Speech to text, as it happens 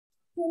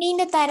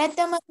துணியின்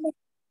தரத்தை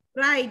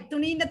ரைட்,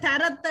 துணியின்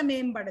தரத்தை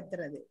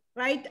மேம்படுத்துறது.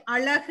 ரைட்,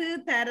 அழகு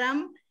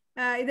தரம்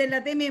இது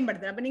எல்லாத்தையும்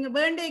மேம்படுத்துறது. அப்ப நீங்க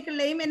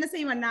வேண்டைகள்லையும் என்ன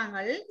செய்வோம்,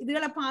 நாங்கள்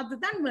இதுகளை பார்த்து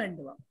தான்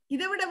வேண்டுவோம்.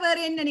 இதை விட வேற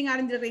என்ன நீங்க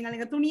அறிஞ்சிடுறீங்க?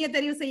 நீங்க துணியை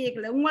தெரிவு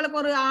செய்யக்கல, உங்களுக்கு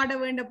ஒரு ஆடை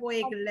வேண்ட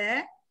போய்க்கல,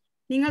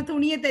 நீங்கள்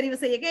துணியை தெரிவு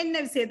செய்ய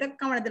என்ன விஷயத்த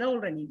கவனத்துல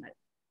விடுற நீங்கள்?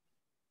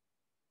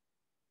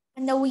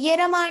 அந்த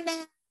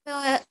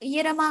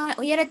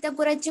உயரத்தை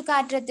குறைச்சு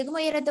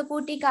காட்டுறதுக்கும் உயரத்தை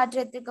கூட்டி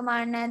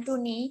காட்டுறதுக்குமான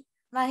துணி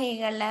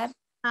வகைகள்ல.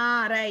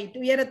 ரைட்,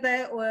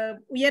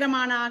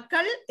 உயரமான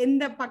ஆக்கள்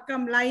எந்த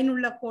பக்கம் லைன்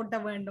உள்ள கோட்டை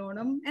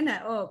வேண்டணும் என்ன?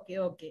 Okay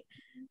okay.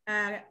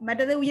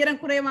 மற்றது உயரம்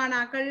குறைவான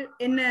ஆக்கள்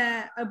என்ன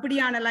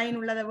எப்படியான லைன்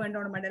உள்ளதை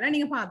வேண்டணும்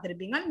நீங்க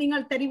பார்த்திருப்பீங்க.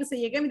 நீங்கள் தெரிவு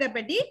செய்ய இதை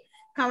பற்றி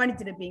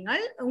கவனிச்சிருப்பீங்க.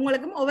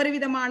 உங்களுக்கும் ஒவ்வொரு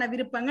விதமான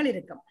விருப்பங்கள்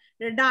இருக்கும்.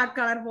 டார்க்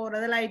கலர்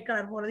போறது, லைட்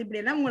கலர் போறது,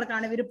 இப்படி எல்லாம்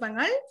உங்களுக்கான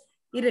விருப்பங்கள்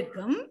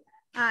இருக்கும்.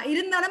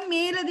 இருந்தாலும்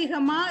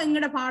மேலதிகமா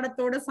எங்களோட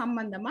பாடத்தோட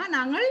சம்பந்தமா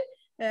நாங்கள்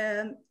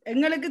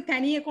எங்களுக்கு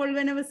தனிய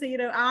கொள்வனவு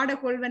செய்யற ஆடை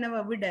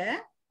கொள்வனவை விட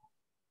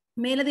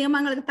மேலதிகமா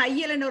எங்களுக்கு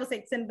தையல் ஒரு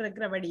செக்ஷன்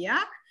இருக்கிறபடியா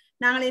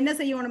நாங்கள் என்ன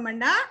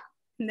செய்யணும்டா,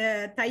 இந்த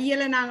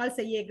தையலை நாங்கள்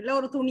செய்யக்குள்ள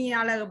ஒரு துணியை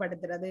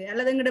அழகுபடுத்துறது,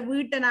 அல்லது எங்களோட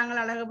வீட்டை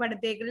நாங்கள்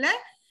அழகுபடுத்திக்கல,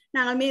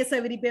 நாங்கள்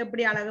மேச விரிப்பை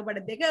எப்படி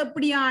அழகுபடுத்திக்க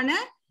எப்படியான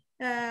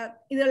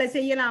இதுகளை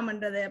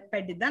செய்யலாம்ன்றதை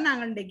பற்றி தான்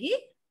நாங்கள் இன்றைக்கு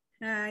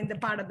இந்த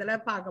பாடத்துல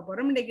பார்க்க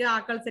போறோம். இன்றைக்கு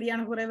ஆக்கள்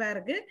சரியான குறைவா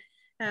இருக்கு.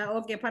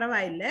 ஓகே,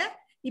 பரவாயில்ல.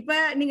 இப்ப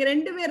நீங்க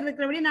 2 பேர்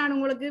இருக்கிறபடி நான்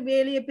உங்களுக்கு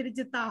வேலையை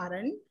பிரிச்சு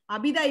தாரேன்.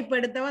 அபிதா இப்ப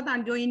எடுத்தவா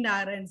தான் ஜாயின்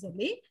ஆறேன்னு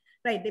சொல்லி.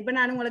 ரைட், இப்ப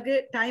நான் உங்களுக்கு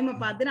டைமை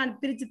பார்த்து நான்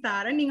பிரிச்சு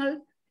தாரேன். நீங்கள்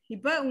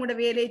இப்ப உங்களோட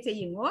வேலையை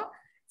செய்யுங்க,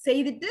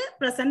 செய்துட்டு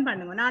ப்ரெசென்ட்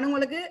பண்ணுங்க. நான்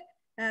உங்களுக்கு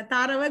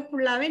தாரவை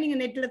ஃபுல்லாவே நீங்க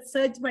நெட்ல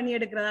சர்ச் பண்ணி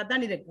எடுக்கிறதா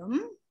தான் இருக்கும்.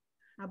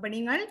 அப்ப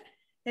நீங்கள்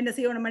என்ன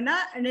செய்யணும்னா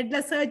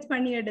நெட்ல சர்ச்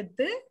பண்ணி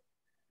எடுத்து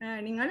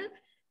நீங்கள்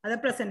அதை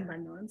ப்ரெசென்ட்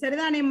பண்ணணும்.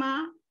 சரிதானேம்மா?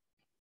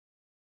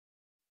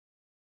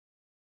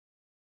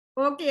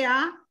 ஓகேயா?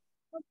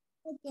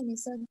 Okay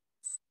miss.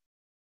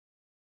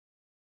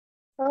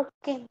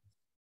 ஓகே.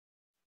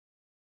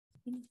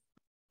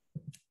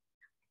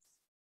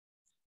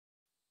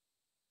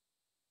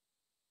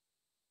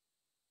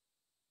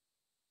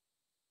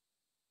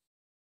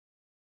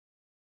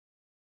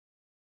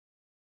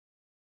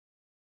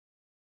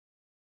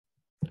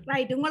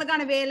 ரைட்,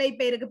 உங்களுக்கான வேலை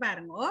இப்ப இருக்கு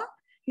பாருங்க.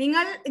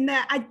 நீங்கள் இந்த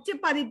அச்சு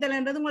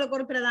பதித்தல்ன்றது உங்களுக்கு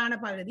ஒரு பிரதான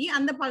பகுதி.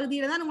 அந்த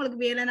பகுதியில தான்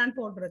உங்களுக்கு வேலை நான்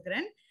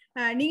போட்டிருக்கிறேன்.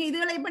 நீங்க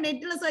இதுகளை இப்ப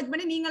நெட்ல சர்ச்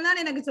பண்ணி நீங்கள் தான்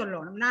எனக்கு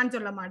சொல்லணும், நான்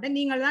சொல்ல மாட்டேன்.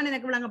 நீங்கள் தான்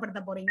எனக்கு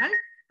விளங்கப்படுத்த போறீங்க.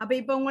 அப்ப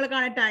இப்ப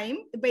உங்களுக்கான டைம்,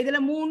 இப்ப இதுல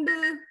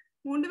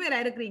மூன்று பேரா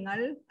இருக்கிறீங்க.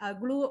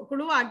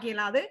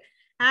 குழுவாக்கியலாது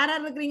யாரா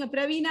இருக்கிறீங்க?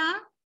 பிரவீனா.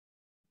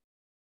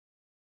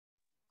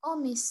 ஓ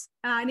மிஸ்.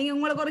 நீங்க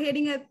உங்களுக்கு ஒரு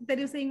ஹெடிங்க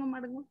தெரிவு செய்யுங்க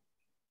மாடுங்க.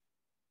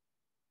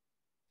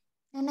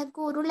 எனக்கு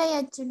உருளை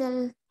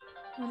அச்சிடல்.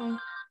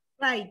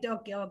 Right,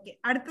 okay okay.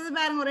 அடுத்தது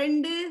பாருங்க,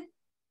 2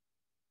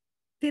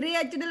 திரை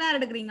அச்சிடல் யார்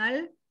எடுக்கிறீங்க?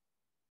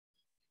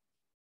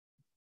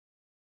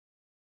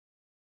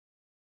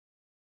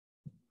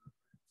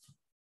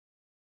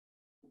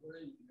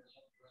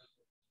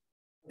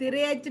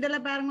 திரை அச்சிடல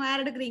பாருங்க,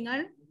 யார் எடுக்கிறீங்க?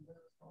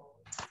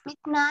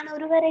 நான்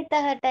ஒருவரை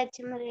டச்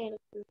முறை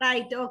எடுக்கிறேன்.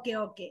 Right, okay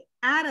okay.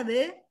 யார் அது?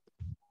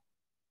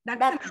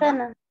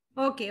 தக்ஷனா.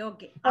 Okay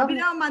okay.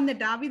 அபிதா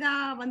வந்துட்டா? அபிதா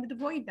வந்துட்டு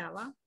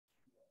போயிட்டாவா?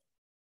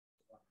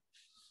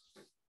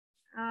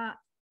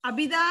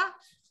 அபிதா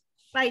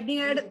ரைட்,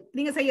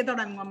 நீங்க செய்ய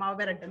தொடங்குமா?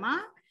 வரட்டுமா?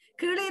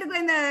 கீழே இருக்கிற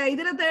இந்த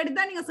இதுல தேடி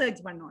தான் நீங்க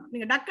சர்ச் பண்ணணும்.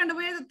 நீங்க டக்குன்னு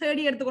போய்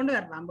தேடி எடுத்துக்கொண்டு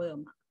வரலாம்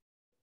வேகமா.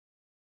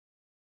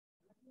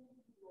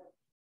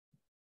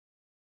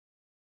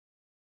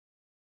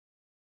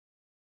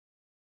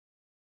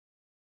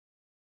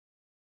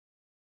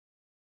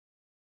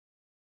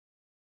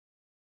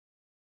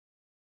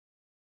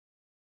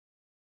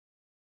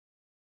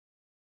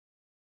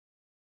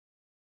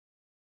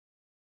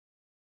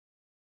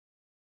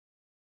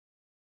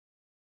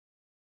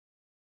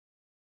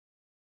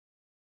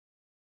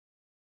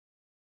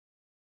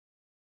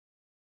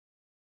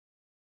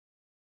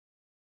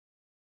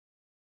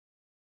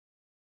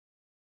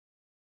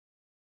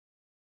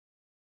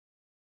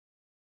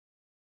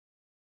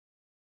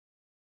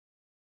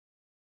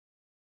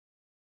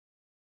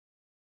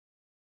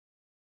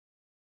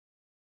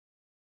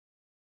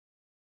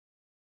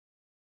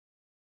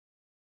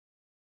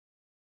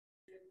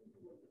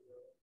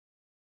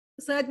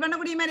 சர்ச்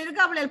பண்ணக்கூடிய மாதிரி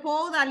இருக்கு. அவளை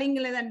போகுதா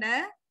லிங்க்ல தாண்ட?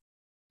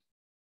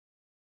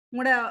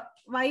 உங்களோட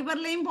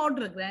வைபர்லயும்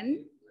போட்டிருக்கிறேன்.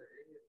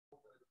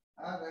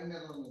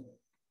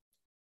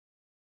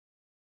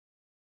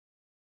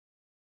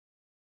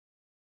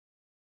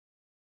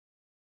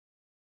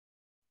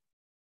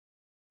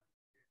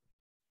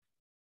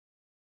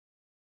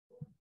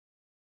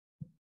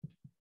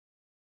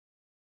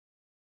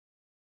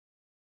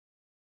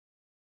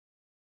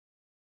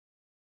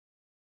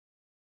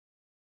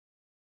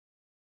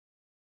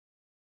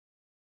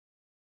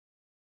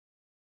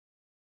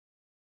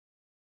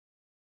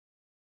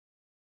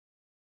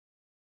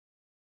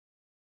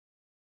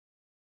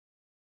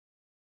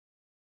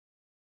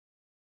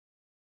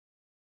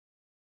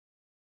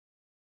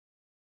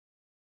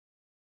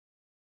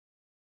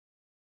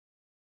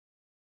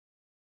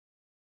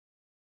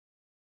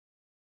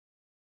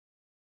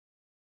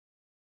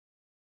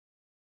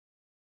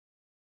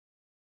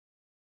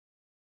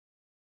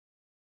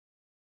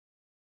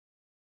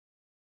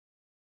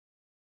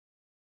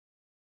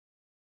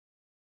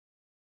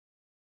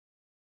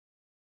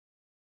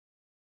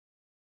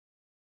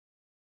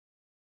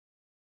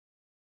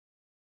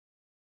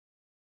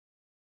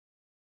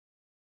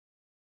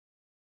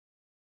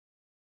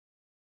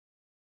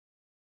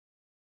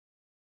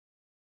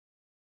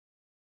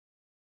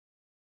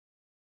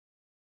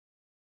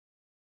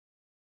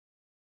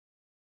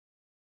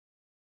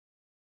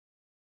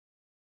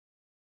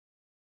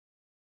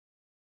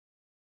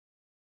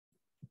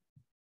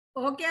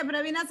 ஓகே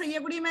பிரவீனா,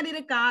 செய்யக்கூடிய மாதிரி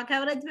இருக்கா?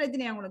 கவரேஜ்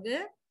பிரச்சனையா உங்களுக்கு?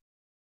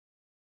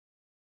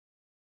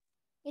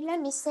 இல்ல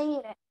மிஸ்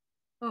செய்யறேன்.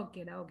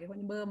 ஓகேடா, ஓகே,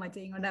 கொஞ்சம் வேகமா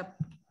செய்யுங்கடா,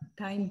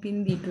 டைம்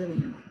பிந்திட்டு.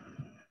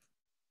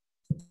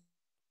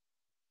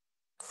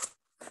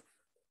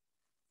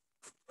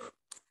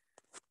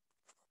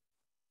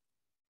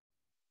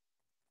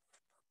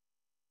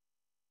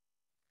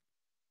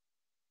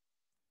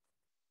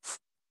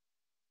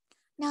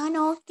 நான்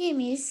ஓகே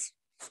மிஸ்.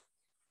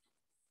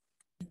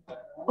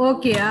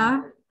 ஓகேயா?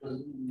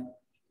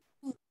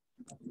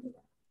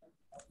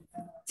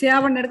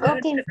 சேவன் எடுக்க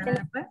Okay, miss.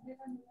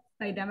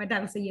 ரைட்டா,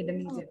 மெட்டாக செய்யட்டும்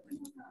நீ செக்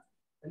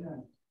பண்ணு.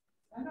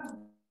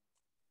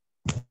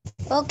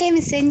 ஓகே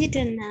மிஸ், செஞ்சுட்டு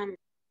இருந்தேன்.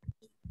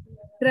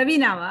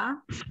 பிரவீனாவா?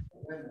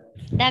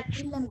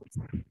 இல்ல மிஸ்.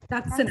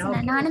 தக்ஷனா?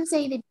 ஓகே நானும்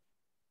செய்துட்டேன்.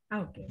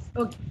 Okay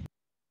okay.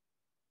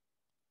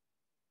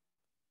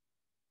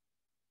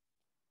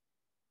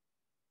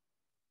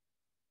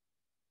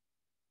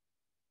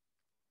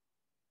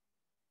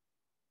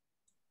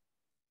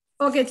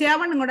 ஓகே,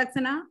 சேவன்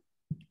தக்ஷனா?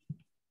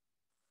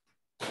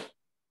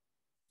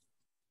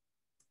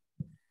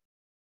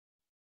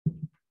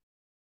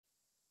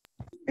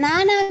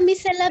 நானா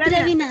மிஸ் அல்ல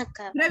பிரவீனா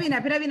அக்கா.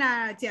 பிரவீனா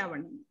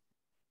சேவன்.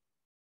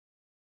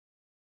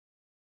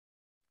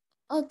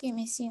 Okay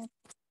miss.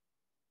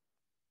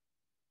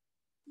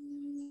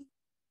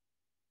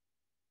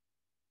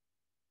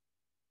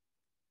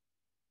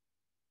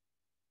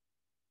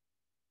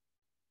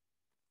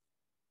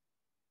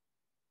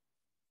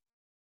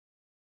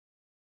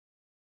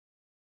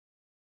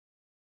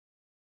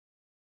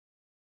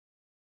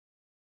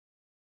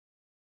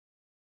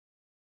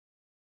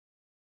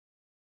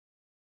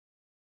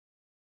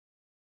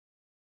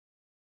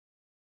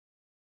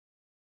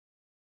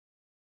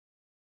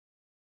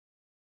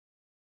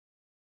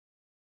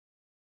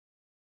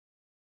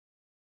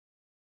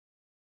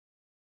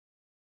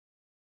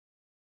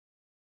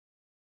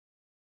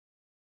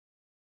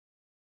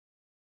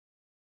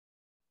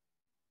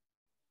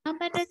 நான்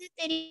பண்றது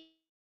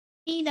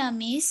தெரியுதா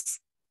மிஸ்?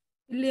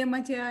 இல்லையம்மா,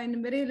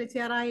 இன்னும் பேரே இல்லை,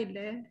 சேரா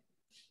இல்லை.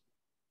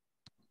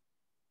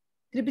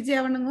 திருப்பி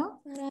சேவனுங்க.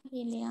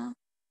 இல்லையா?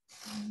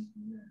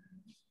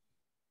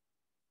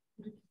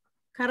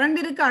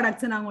 கரண்ட் இருக்கா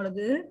தக்ஷனா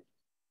உங்களுக்கு?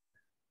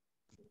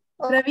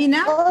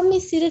 பிரவீனா? ஓ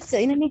மிஸ்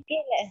இருக்கு, இன்னும்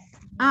நிக்கல.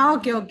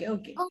 Okay okay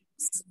okay.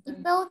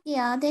 இப்ப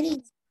ஓகேயா?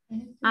 தெரியுது.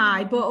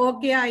 இப்போ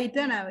ஓகே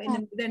ஆயிட்டு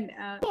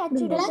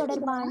அச்சுடல்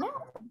தொடர்பான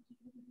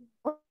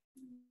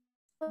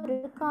ஒரு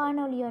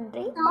காணொளி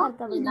ஒன்றை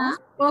பார்க்கலாம்.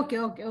 Okay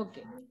okay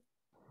okay.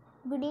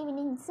 Good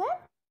evening sir.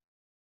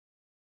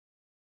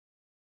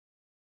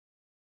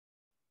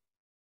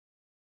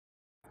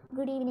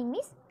 Good evening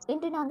miss.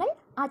 இன்று நாங்கள்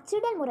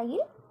அச்சிடல்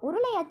முறையில்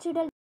உருளை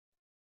அச்சிடல்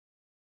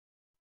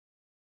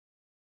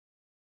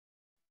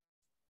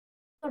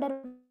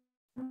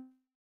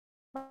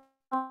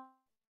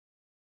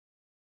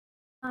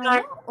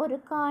ஒரு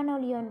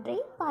காணொளி ஒன்றை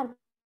பார்க்க,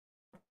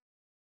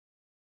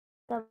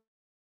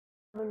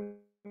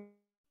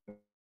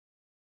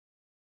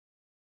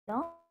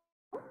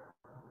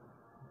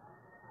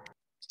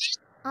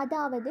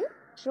 அதாவது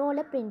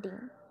ரோலர்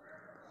பிரிண்டிங்.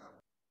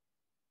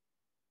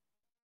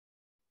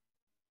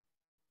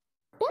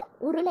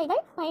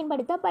 உருளைகள்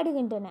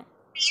பயன்படுத்தப்படுகின்றன,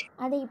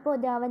 அதை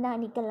இப்போது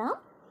அவதானிக்கலாம்.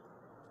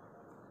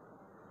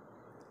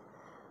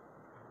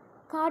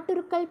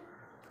 காட்டுருக்கள்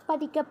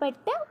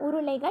பதிக்கப்பட்ட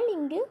உருளைகள்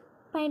இங்கு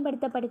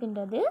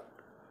பயன்படுத்தப்படுகின்றது.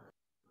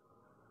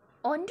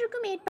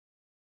 ஒன்றுக்கும் மேற்பட்ட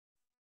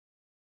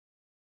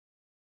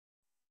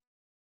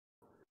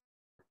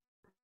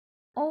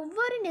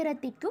ஒவ்வொரு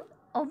நிறத்திற்கும்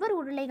ஒவ்வொரு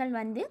உருளைகள்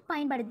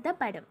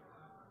பயன்படுத்தப்படும்.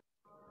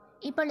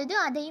 இப்பொழுது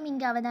அதையும்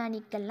இங்கு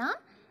அவதானிக்கலாம்.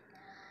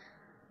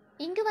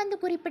 இங்கு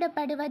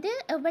குறிப்பிடப்படுவது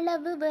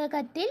எவ்வளவு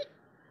வேகத்தில்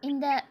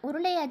இந்த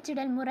உருளை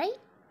அச்சிடல் முறை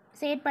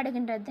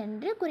செயற்படுகின்றது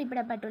என்று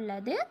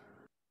குறிப்பிடப்பட்டுள்ளது.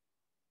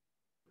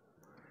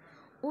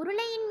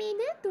 உருளையின்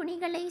மீது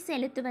துணிகளை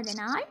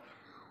செலுத்துவதனால்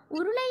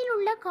உருளையில்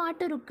உள்ள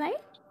காட்டுருக்கள்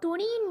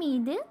துணியின்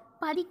மீது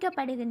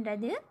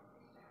பதிக்கப்படுகின்றது.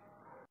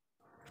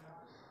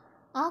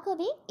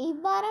 ஆகவே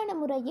இவ்வாறான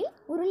முறையில்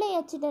உருளை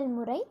அச்சிடல்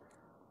முறை.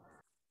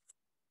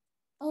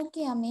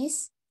 Okay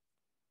miss.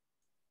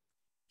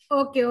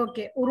 Okay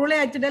okay. உருளை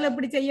அச்சிடல்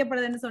எப்படி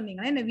செய்யப்படுதுன்னு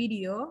சொன்னீங்களா இந்த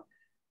வீடியோ?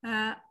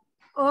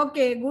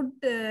 Okay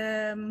good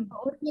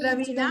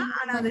Praveena.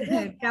 ஆனா அது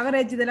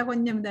கவரேஜ் இதுல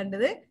கொஞ்சம்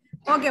தண்டுது.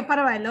 ஓகே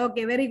பரவாயில்ல.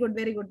 Okay very good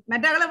very good.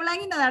 மெட்டகளை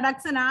விளங்கினதா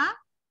Dakshana?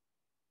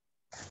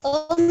 ஓ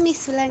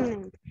மிஸ்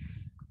விளங்கினேன்.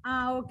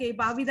 ஓகே.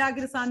 இப்ப அவிதா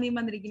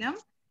கிருசாந்தியும் வந்திருக்கணும்.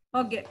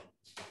 ஓகே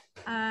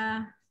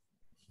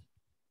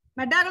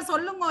மெட்டாக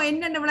சொல்லுங்க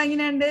என்னென்ன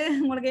விளங்கினு,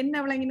 உங்களுக்கு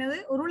என்ன விளங்கினது?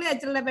 உருளை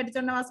அச்சிடலை பற்றி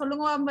சொன்னவா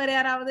சொல்லுங்க. வேற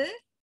யாராவது?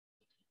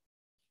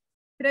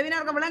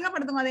 பிரவீனாவுக்கு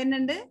விளங்கப்படுத்துங்க அது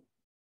என்னண்டு.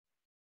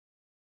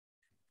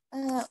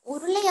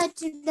 உருளை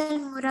அச்சிடல்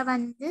முறை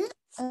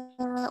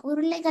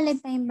உருளைகளை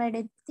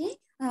பயன்படுத்தி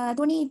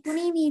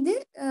துணி மீது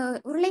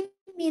உருளை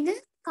மீது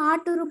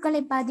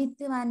காட்டுருக்களை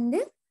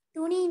பதித்து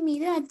துணி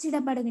மீது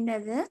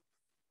அச்சிடப்படுகின்றது.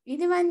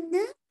 இது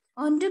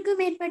ஒன்றுக்கு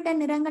மேற்பட்ட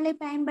நிறங்களை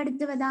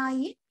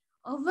பயன்படுத்துவதாயில்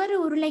ஒவ்வொரு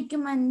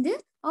உருளைக்கும்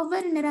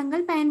ஒவ்வொரு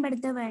நிறங்கள்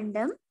பயன்படுத்த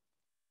வேண்டும்.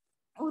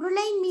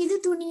 உருளை மீது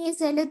துணியை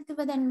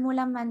செலுத்துவதன்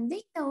மூலம் வந்து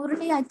இந்த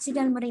உருளை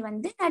அச்சிடல் முறை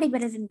வந்து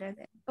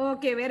நடைபெறுகின்றது.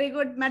 Okay, very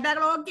good.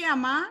 மெட்டாக்கள் ஓகே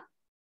அம்மா?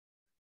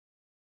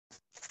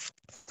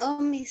 ஓ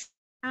மிஸ்.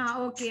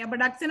 ஓகே. அப்ப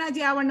டக்ஸனா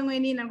ஜியா பண்ணுங்க.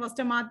 இனி நான்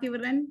கொஸ்டின் மாத்தி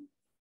விடுறேன்.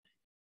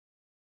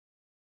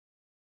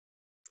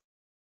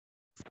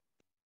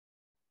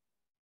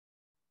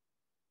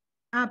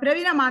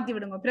 பிரவீனா மாத்தி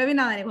விடுங்க.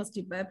 பிரவீனா தானே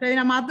கொஸ்டின். இப்ப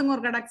பிரவீனா மாத்துங்க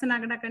ஒரு டக்ஸனா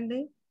கிடக்கண்டு.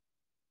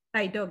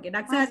 Right, okay.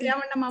 டக்ஸனா ஜியா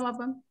பண்ணமா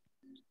பாப்போம்.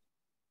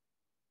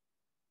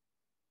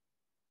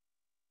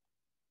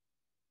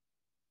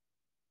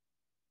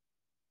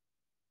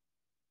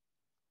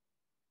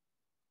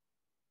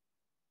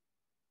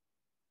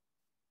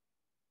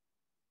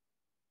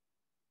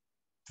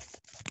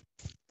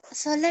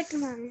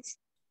 சொல்லட்டுமா மிஸ்?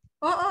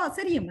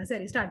 சரியம்மா,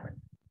 சரி ஸ்டார்ட் பண்ணு.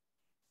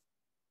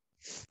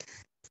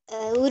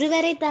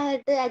 உருவரை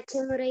தகட்டு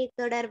அச்சுமுறை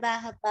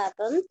தொடர்பாக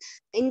பார்ப்போம்.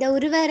 இந்த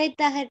உருவரை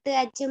தகட்டு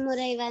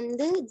அச்சுமுறை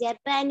வந்து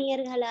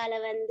ஜப்பானியர்களால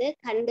வந்து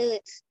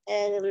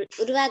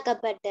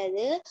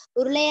உருவாக்கப்பட்டது.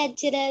 உருளை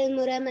அச்சிடல்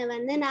முறைமை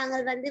வந்து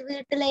நாங்கள் வந்து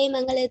வீட்டிலையும்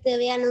எங்களுக்கு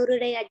தேவையான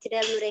உருளை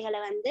அச்சிடல்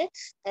முறைகளை வந்து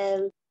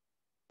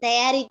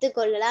தயாரித்து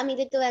கொள்ளலாம்.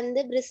 இதுக்கு வந்து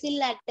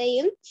பிரிசில்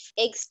அட்டையும்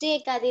எக்ஸ்ரே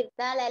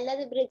கதிர்த்தால்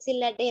அல்லது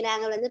பிரிசில் அட்டையை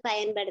நாங்கள் வந்து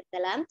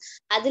பயன்படுத்தலாம்.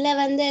 அதுல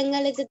வந்து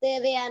எங்களுக்கு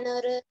தேவையான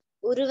ஒரு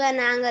உருவை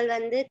நாங்கள்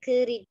வந்து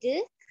கீறிட்டு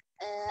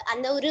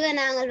அந்த உருவை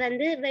நாங்கள்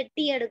வந்து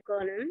வெட்டி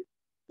எடுக்கணும்.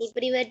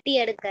 இப்படி வெட்டி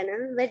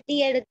எடுக்கணும். வெட்டி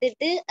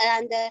எடுத்துட்டு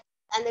அந்த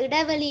அந்த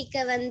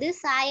இடைவெளிக்க வந்து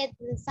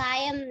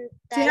சாயம்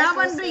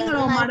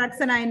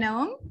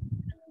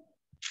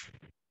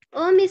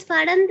ஓ மிஸ்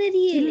படம்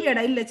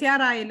தெரியல. இல்ல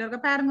சேரா இல்ல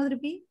பாருங்க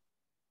திருப்பி.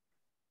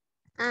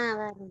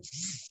 வரும்.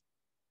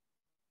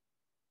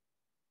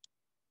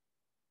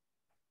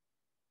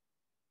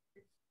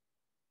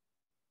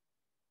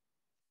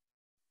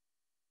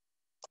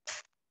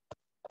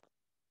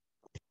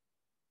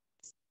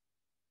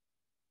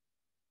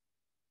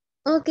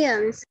 Okay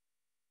miss.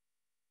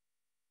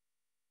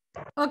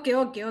 ஓகே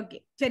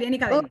சரி,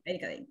 எனக்கு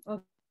கதை.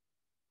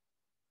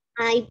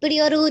 இப்படி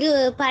ஒரு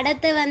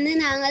படத்தை வந்து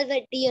நாங்கள்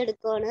வெட்டி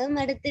எடுக்கணும்.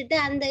 எடுத்துட்டு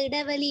அந்த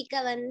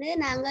இடைவெளிக்க வந்து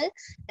நாங்கள்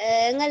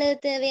எங்களுக்கு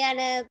தேவையான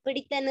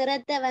பிடித்த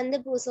நிறத்தை வந்து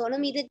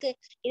பூசணும்.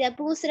 இத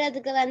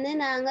பூசுறதுக்கு வந்து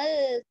நாங்கள்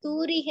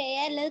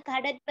தூரிகைய அல்லது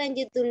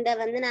கடற்பஞ்சு துண்டை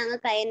வந்து நாங்க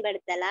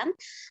பயன்படுத்தலாம்.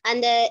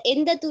 அந்த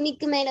எந்த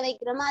துணிக்கு மேல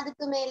வைக்கிறோமோ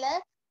அதுக்கு மேல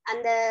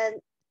அந்த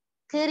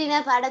கீறின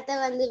படத்தை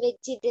வந்து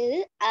வச்சுட்டு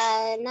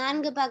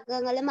 4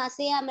 பக்கங்களும்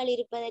அசையாமல்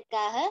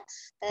இருப்பதற்காக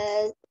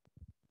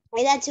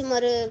ஏதாச்சும்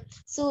ஒரு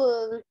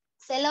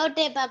செலோ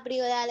டேப் அப்படி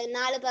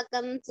 4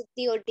 பக்கம்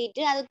சுத்தி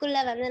ஒட்டிட்டு அதுக்குள்ள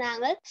வந்து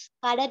நாங்கள்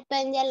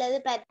கடற்பஞ்சு அல்லது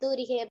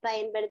பத்தூரிகையை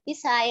பயன்படுத்தி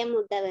சாயம்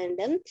ஊட்ட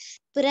வேண்டும்.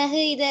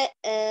 பிறகு இத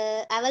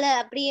அவளை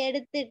அப்படி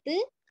எடுத்துட்டு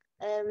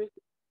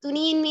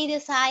துணியின் மீது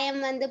சாயம்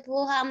வந்து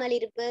போகாமல்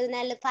இருப்பது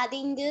நல்ல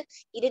பதிந்து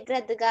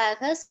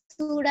இருக்கிறதுக்காக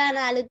சூடான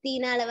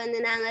அழுத்தினால வந்து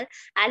நாங்கள்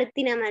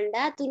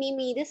அழுத்தினோம்னா துணி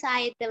மீது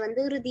சாயத்தை வந்து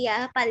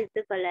உறுதியாக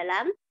பதித்து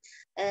கொள்ளலாம்.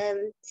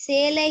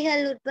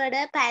 சேலைகள் உட்பட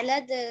பல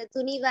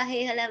துணி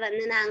வகைகளை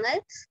வந்து நாங்கள்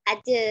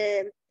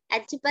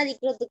அச்சு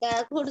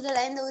பதிக்கிறதுக்காக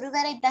கூடுதலா இந்த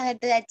உருவரை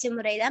தகட்டு அச்சு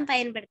முறைதான்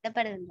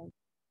பயன்படுத்தப்படுகின்றது.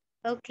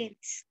 ஓகே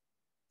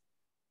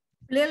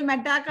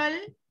மெட்டாக்கள்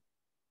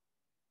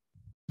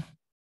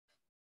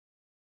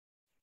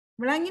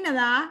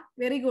விளங்கினதா?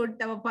 Very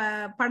good.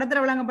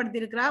 படத்துல விளங்கப்படுத்தி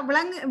இருக்கிறா.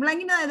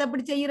 விளங்கினதா? இதை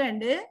எப்படி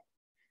செய்யறேன்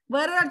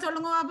வேற யார்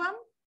சொல்லுங்க பாப்போம்.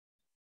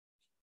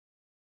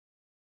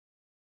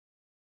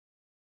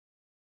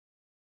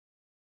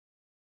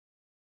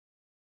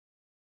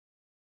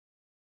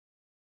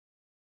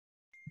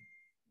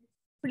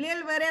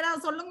 பிள்ளைகள் வேற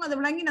யாராவது சொல்லுங்க, அது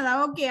விளங்கினதா?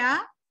 ஓகேயா?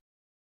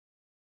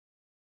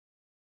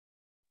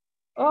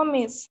 ஓ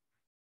மிஸ்.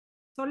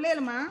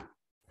 சொல்லேலுமா?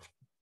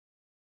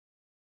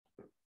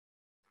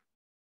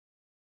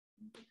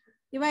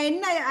 இவன்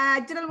என்ன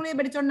அச்சிடல் முறையை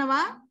பற்றி சொன்னவா?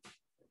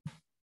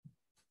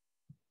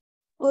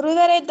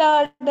 உருவரை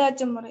தகட்டு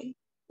அச்சு முறை.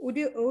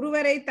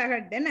 உருவரை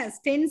தகட்டு என்ன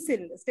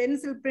ஸ்டென்சில்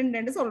பிரிண்ட்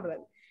என்று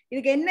சொல்றது.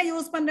 இதுக்கு என்ன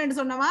யூஸ் பண்றேன்னு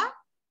சொன்னவா?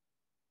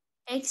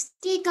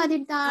 எக்ஸ்ரே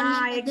கதிர்த்தாள்.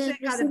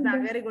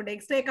 Very good.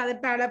 எக்ஸ்ரே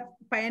கதிர்த்தாளை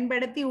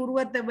பயன்படுத்தி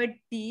உருவத்தை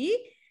வெட்டி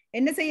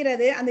என்ன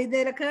செய்யறது? அந்த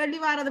இதுல கேள்வி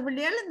வாரது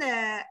பிள்ளைகள் இந்த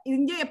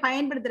இங்கே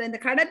பயன்படுத்துற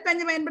இந்த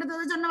கடற்பஞ்சு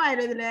பயன்படுத்துறது சொன்னவா?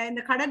 இதுல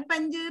இந்த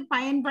கடற்பஞ்சு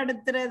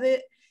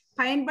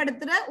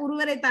பயன்படுத்துற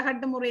உருவரை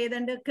தகட்டு முறை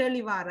எதுன்னு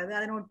கேள்வி வாரது,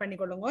 அதை நோட் பண்ணி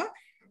கொள்ளுங்க.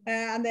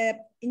 அந்த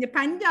இந்த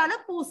பஞ்சால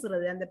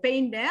பூசுறது, அந்த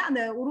பெயிண்ட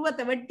அந்த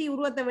உருவத்தை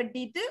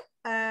வெட்டிட்டு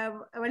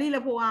வெளியில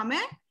போகாம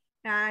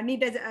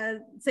நீட்ட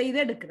செய்து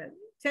எடுக்கிறது.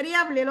 சரியா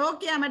பிள்ளைகள்?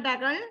 Okay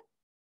மெட்டாக்கள்?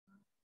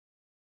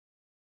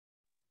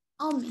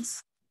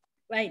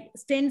 Right.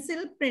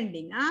 Stencil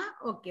printing.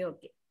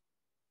 Okay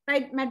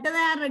right.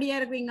 மெட்டதா யார் ரெடியா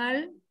இருக்கீங்க?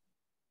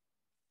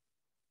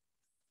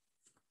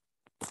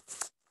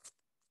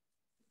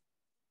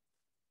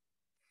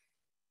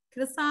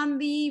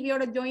 கிருசாந்தி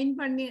இவையோட ஜாயின்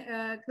பண்ணி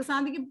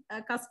கிருசாந்திக்கு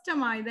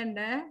கஷ்டமா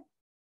இதண்ட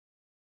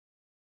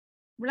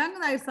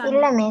விளங்குதா?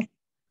 இல்ல மிஸ்.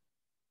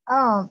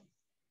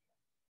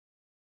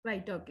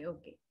 ரைட்.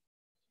 ஓகே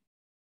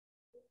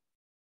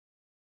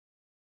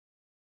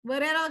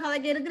வேற யாராவது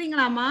கதைக்கு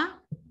இருக்கிறீங்களாமா?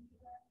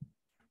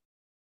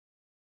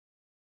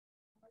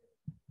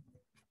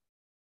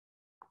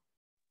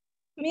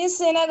 மிஸ்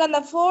எனக்கு அந்த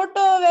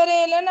போட்டோ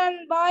வரையில நான்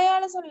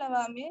வாயால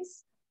சொல்லவா மிஸ்?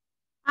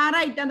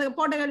 ரைட், அந்த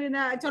போட்டோ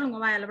சொல்லுங்க,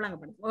 வாயால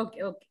விளங்கப்படுங்க. ஓகே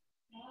ஓகே,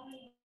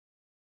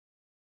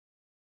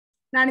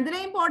 நான்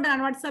இதுலயும்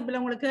போட்டேன் வாட்ஸ்அப்ல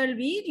உங்களுக்கு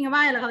கேள்வி, நீங்க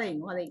வாயால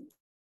கதைங்க.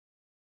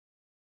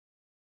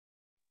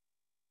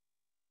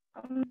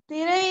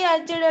 திரை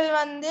அச்சிடல்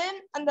வந்து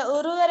அந்த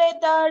ஒருவரை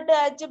தாட்டு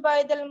அச்சு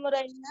பாய்தல்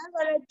முறையில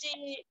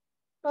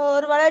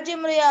ஒரு வளர்ச்சி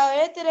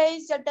முறையாகவே திரை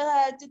சட்டக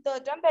அச்சு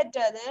தோற்றம்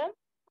பெற்றது.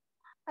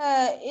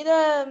 இத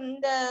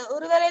இந்த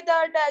ஒருவரை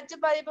தாட்டு அச்சு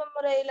பதிப்பு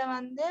முறையில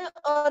வந்து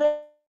ஒரு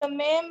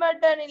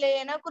மேம்பட்ட நிலை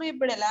என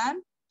குறிப்பிடலாம்.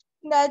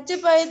 இந்த அச்சு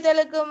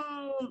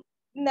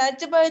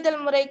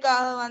பதித்தல்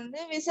முறைக்காக வந்து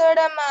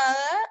விசேடமாக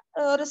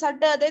ஒரு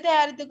சட்டகத்தை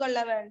தயாரித்து கொள்ள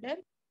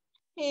வேண்டும்.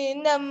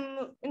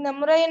 இந்த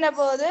முறையின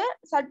போது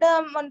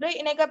சட்டகம் ஒன்று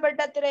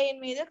இணைக்கப்பட்ட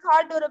திரையின் மீது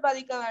காட்டுரு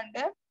பதிக்க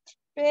வேண்டும்.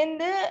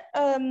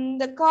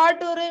 இந்த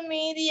காட்டுரு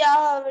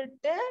மீதியாக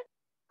விட்டு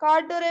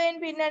காட்டுருவின்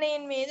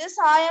பின்னணியின் மீது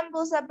சாயம்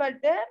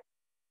பூசப்பட்டு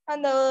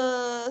அந்த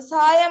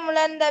சாயம்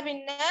உலர்ந்த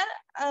பின்னர்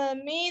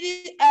மீதி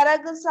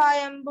அரகு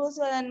சாயம்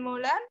பூசுவதன்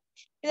மூலம்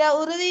இத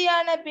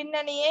உறுதியான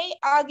பின்னணியை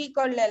ஆக்கிக்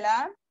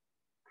கொள்ளலாம்.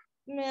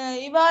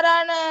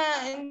 இவ்வாறான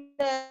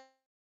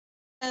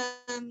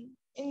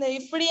இந்த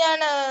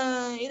இப்படியான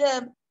இத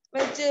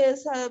வச்சு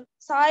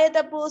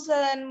சாயத்தை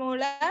பூசுவதன்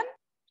மூலம்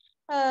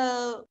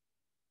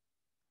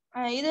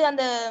இது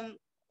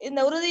இந்த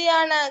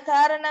உறுதியான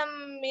காரணம்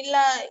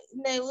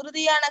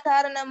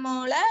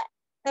மூலம்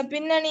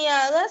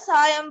பின்னணியாக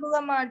சாயம் புக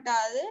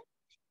மாட்டாது.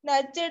 இந்த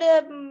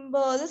அச்சிடும்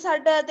போது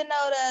சட்டத்தின்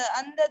ஒரு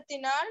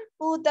அந்தத்தினால்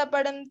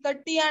பூத்தப்படும்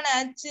கட்டியான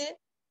அச்சு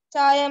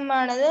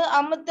சாயமானது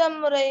அமுத்த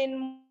முறையின்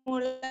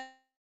மூலம்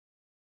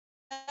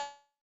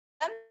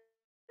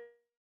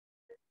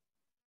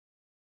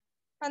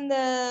அந்த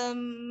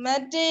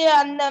மற்றைய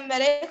அந்தம்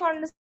வரை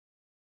கொண்டு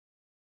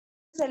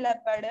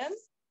செல்லப்படும்.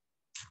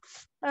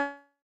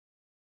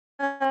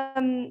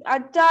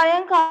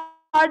 அச்சாயம்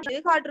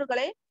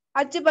காற்றுகளை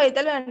அச்சு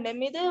பதித்தல்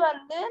வேண்டும். இது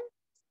வந்து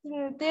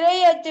திரை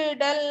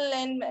அச்சிடல்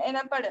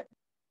எனப்படும்.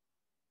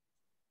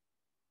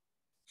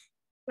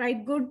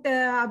 Right, good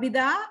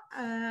Abitha.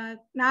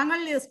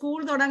 நாங்கள்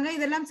ஸ்கூல் தொடங்க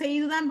இதெல்லாம்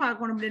செய்துதான்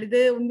பார்க்கணும்.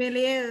 இது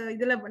உண்மையிலேயே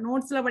இதுல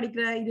நோட்ஸ்ல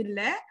படிக்கிற இது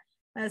இல்ல,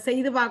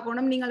 செய்து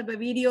பார்க்கணும். நீங்கள் இப்ப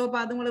வீடியோ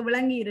பார்த்து உங்களுக்கு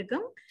விளங்கி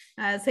இருக்கும்,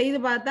 செய்து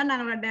பார்த்தா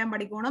நாங்கள் கட்டாயம்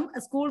படிக்கணும்.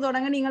 ஸ்கூல்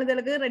தொடங்க நீங்கள்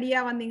இதுக்கு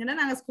ரெடியா வந்தீங்கன்னா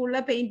நாங்க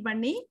ஸ்கூல்ல பெயிண்ட்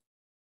பண்ணி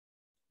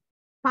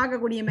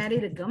பார்க்கக்கூடிய மாதிரி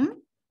இருக்கும்.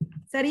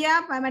 சரியா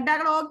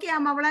மெட்டாக்கள்? ஓகே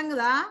ஆமா,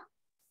 விளங்குதா?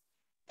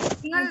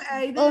 நீங்கள்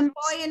இது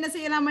போய் என்ன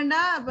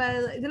செய்யலாம்டா,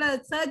 இதுல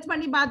சர்ச்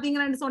பண்ணி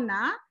பாத்தீங்கன்னு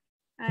சொன்னா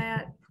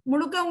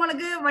முழுக்க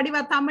உங்களுக்கு வடிவா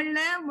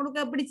தமிழ்ல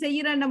முழுக்க எப்படி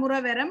செய்யற முறை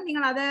வரும்.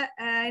 நீங்கள் அதை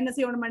என்ன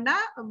செய்யணும்டா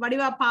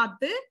வடிவா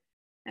பார்த்து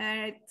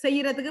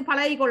செய்யறதுக்கு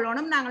பழகி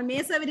கொள்ளணும். நாங்கள்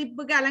மேச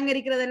விரிப்புக்கு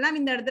அலங்கரிக்கிறதெல்லாம்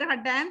இந்த இடத்துல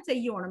கட்டாயம்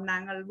செய்யணும்.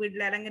 நாங்கள்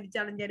வீட்டுல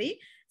அலங்கரிச்சாலும் சரி,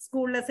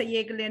 ஸ்கூல்ல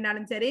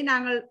செய்யலைன்னாலும் சரி,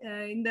 நாங்கள்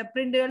இந்த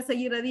பிரிண்டுகள்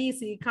செய்யறது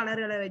ஈஸி.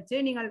 கலர்களை வச்சு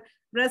நீங்கள்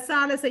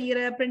பிரஸ்ஸால செய்யற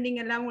பிரிண்டிங்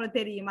எல்லாம் உங்களுக்கு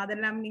தெரியும்,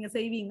 அதெல்லாம் நீங்க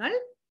செய்வீங்க.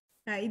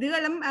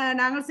 இதுகளும்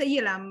நாங்கள்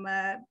செய்யலாம்.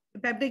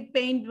 ஃபேப்ரிக்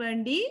பெயிண்ட்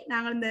வேண்டி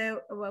நாங்கள் இந்த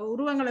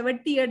உருவங்களை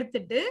வெட்டி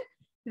எடுத்துட்டு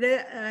இது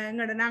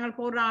எங்களோட நாங்கள்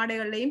போடுற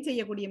ஆடைகள்லையும்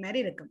செய்யக்கூடிய மாதிரி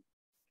இருக்கும்.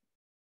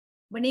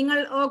 இப்போ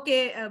நீங்கள் ஓகே,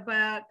 இப்போ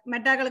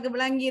மெட்டாக்களுக்கு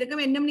விளங்கி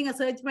இருக்கும், இன்னும் நீங்கள்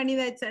சர்ச் பண்ணி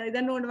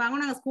இதன்னு ஒன்று வாங்க,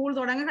 நாங்கள் ஸ்கூல்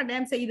தொடங்க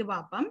கட்டாயம் செய்து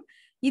பார்ப்போம்.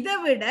 இதை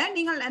விட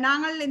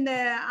நாங்கள் இந்த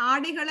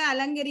ஆடைகளை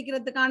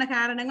அலங்கரிக்கிறதுக்கான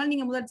காரணங்கள்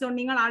நீங்கள் முதல்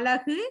சொன்னீங்க,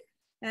 அழகு,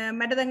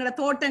 மற்றதங்களை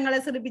தோட்டங்களை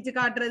சிறப்பிச்சு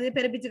காட்டுறது,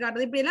 பெருப்பிச்சு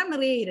காட்டுறது, இப்படி எல்லாம்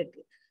நிறைய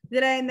இருக்கு.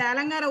 இதுல இந்த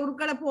அலங்கார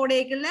உருக்களை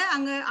போடைக்குள்ள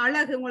அங்க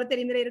அழகு உங்களுக்கு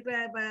தெரியும். இருக்கிற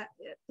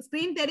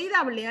ஸ்கிரீன்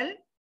தெரியுதா பிள்ளைகள்?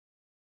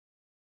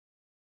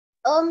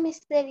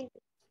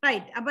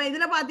 ரைட். அப்ப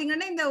இதுல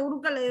பாத்தீங்கன்னா இந்த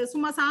உருக்கள்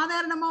சும்மா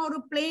சாதாரணமா ஒரு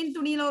பிளெயின்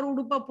துணியில ஒரு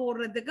உடுப்பை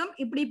போடுறதுக்கும்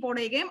இப்படி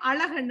போடையும்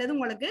அழகுன்றது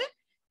உங்களுக்கு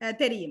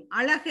தெரியும்.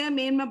 அழகை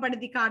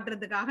மேன்மைப்படுத்தி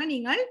காட்டுறதுக்காக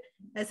நீங்கள்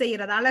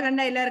செய்யறது.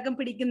 அழகண்டா எல்லாருக்கும்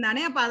பிடிக்கும்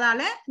தானே, அப்ப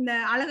அதால இந்த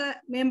அழகை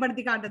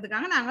மேம்படுத்தி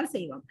காட்டுறதுக்காக நாங்கள்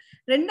செய்வோம்.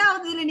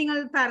 ரெண்டாவது இதுல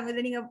நீங்கள் பாருங்க,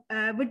 இதுல நீங்க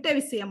விட்ட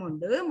விஷயம்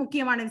உண்டு,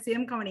 முக்கியமான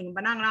விஷயம் கவனிங்க.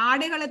 இப்ப நாங்கள்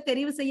ஆடைகளை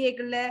தெரிவு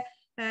செய்யக்குள்ள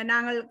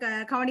நாங்கள்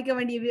கவனிக்க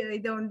வேண்டிய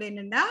இது உண்டு.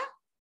 என்னன்னா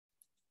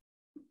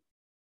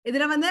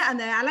இதுல வந்து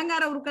அந்த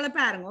அலங்கார உருக்களை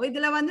பாருங்க,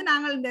 இதுல வந்து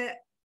நாங்கள்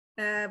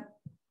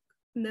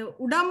இந்த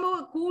உடம்பு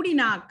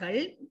கூடினாக்கள்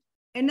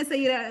என்ன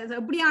செய்யற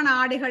எப்படியான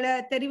ஆடைகளை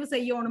தெரிவு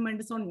செய்யணும்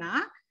என்று சொன்னா,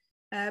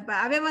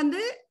 அவை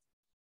வந்து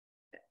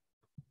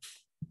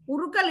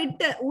உருக்கள்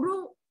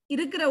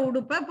இருக்கிற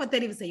உடுப்பை இப்ப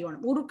தெரிவு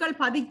செய்யணும். உருக்கள்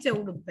பதிச்ச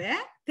உடுப்பை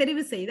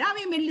தெரிவு செய்து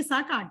அவை மெல்லிசா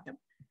காட்டும்.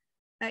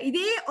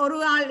 இதே ஒரு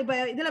ஆள் இப்ப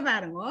இதுல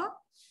பாருங்க,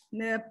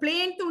 இந்த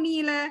பிளேன்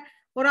துணியில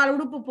ஒரு ஆள்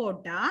உடுப்பு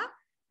போட்டா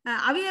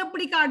அவை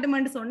எப்படி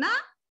காட்டும்னு சொன்னா,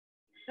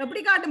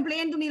 எப்படி காட்டும்?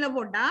 பிளேன் துணியில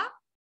போட்டா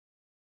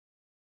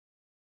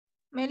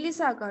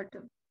மெல்லிசா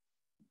காட்டும்.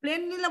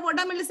 பிளேன் துணியில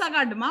போட்டா மெல்லிசா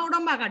காட்டுமா,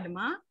 உடம்பா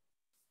காட்டுமா?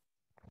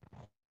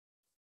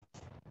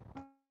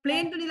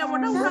 பிளேன் துணியில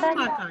போட்டா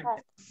உடம்பா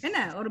காட்டும். என்ன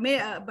ஒரு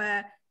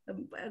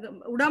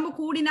உடம்பு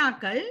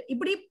கூடினாக்கள்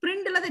இப்படி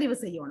பிரிண்ட்ல தெரிவு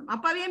செய்யணும்,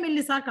 அப்பவே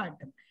மெல்லிசா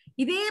காட்டும்.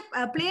 இதே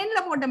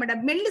பிளேன்ல போட்ட மாட்டா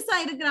மெல்லிசா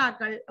இருக்கிற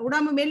ஆக்கள்,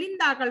 உடம்பு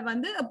மெலிந்த ஆக்கள்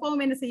வந்து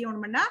எப்பவும் என்ன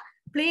செய்யணும்னா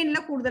பிளேன்ல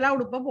கூடுதலா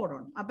உடுப்ப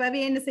போடணும்.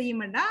 அப்பவே என்ன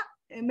செய்யும்டா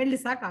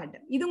மெல்லிசா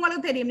காட்டும். இது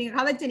உங்களுக்கு தெரியும்,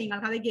 நீங்க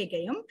நீங்கள் கதை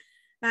கேட்கையும்.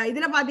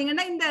 இதுல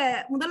பாத்தீங்கன்னா இந்த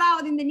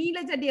முதலாவது இந்த நீல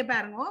சட்டியை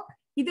பாருங்க,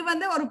 இது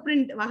வந்து ஒரு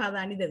பிரிண்ட் வகை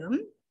தான். இதுவும்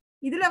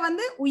இதுல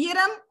வந்து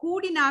உயரம்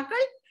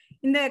கூடினாக்கள்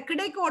இந்த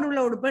கிடைக்கோடு உள்ள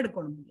உடுப்பு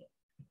எடுக்கணும்.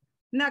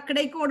 இந்த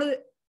கிடைக்கோடு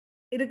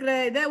இருக்கிற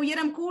இதை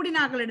உயரம்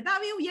கூடினாக்கள் எடுத்தா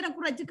அவையும் உயரம்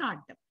குறைச்சு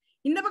காட்டும்.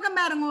 இந்த பக்கம்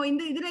பாருங்க,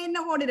 இந்த இதுல என்ன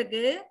கோடு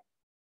இருக்கு?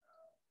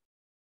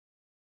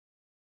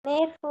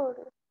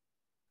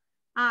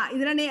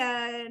 இதுல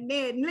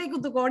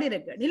நிலைக்குத்து கோடு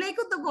இருக்கு.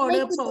 நிலைக்குத்து கோடு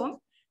எப்பவும்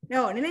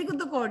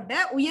நிலைக்குத்து கோட்டை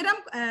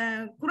உயரம்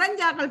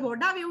குறைஞ்சாக்கள்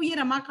போட்டு அவை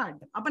உயரமா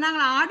காட்டும். அப்ப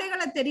நாங்கள்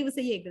ஆடைகளை தெரிவு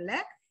செய்யல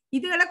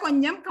இதுகளை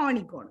கொஞ்சம்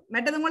கவனிக்கணும்.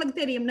 மற்றது உங்களுக்கு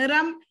தெரியும்,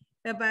 நிறம்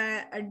இப்ப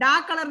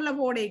டார்க் கலர்ல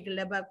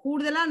போடைக்குள்ள இப்ப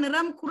கூடுதலா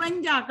நிறம்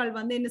குறைஞ்சாக்கள்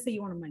வந்து என்ன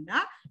செய்யணும்னா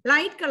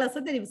லைட்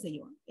கலர்ஸை தெரிவு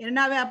செய்யணும்.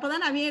 இரண்டாவே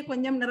அப்பதான் அவையே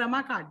கொஞ்சம் நிறமா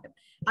காட்டும்.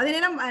 அதே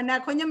நேரம்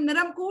கொஞ்சம்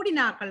நிறம்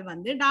கூடினாக்கள்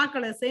வந்து டார்க்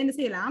கலர்ஸ் என்ன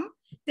செய்யலாம்,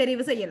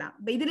 தெரிவு செய்யலாம்.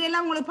 இதுல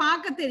எல்லாம் உங்களுக்கு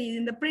பார்க்க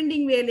தெரியுது, இந்த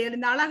பிரிண்டிங் வேலையில்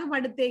இந்த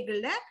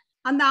அழகுபடுத்தைகள்ல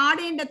அந்த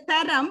ஆடையின்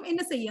தரம்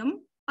என்ன செய்யும்,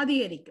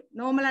 அதிகரிக்கும்.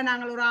 நார்மலா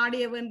நாங்கள் ஒரு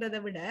ஆடையை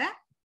வேண்டதை விட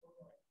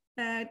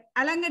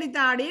அலங்கரித்த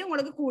ஆடையை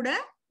உங்களுக்கு கூட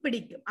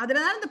பிடிக்கும்.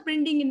 அதுலதான் இந்த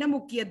பிரிண்டிங்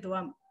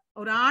முக்கியத்துவம்.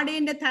 ஒரு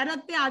ஆடையின்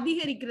தரத்தை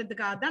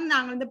அதிகரிக்கிறதுக்காக தான்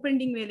நாங்கள் இந்த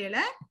பிரிண்டிங் வேலையில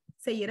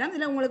செய்யறோம்.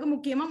 இதுல உங்களுக்கு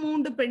முக்கியமா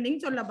 3 பிரிண்டிங்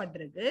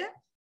சொல்லப்பட்டிருக்கு.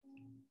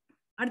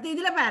 அடுத்து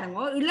இதுல பாருங்க,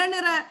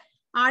 இளநிற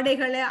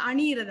ஆடைகளை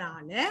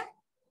அணியறதால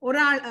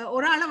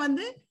ஒரு ஆளை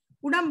வந்து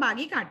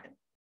உடம்பாகி காட்டும்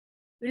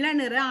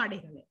இளநிற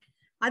ஆடைகளை.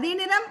 அதே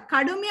நேரம்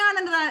கடுமையான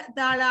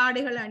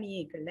ஆடைகள்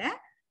அணியக்கல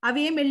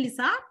அவையே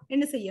மெல்லிசா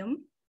என்ன செய்யும்,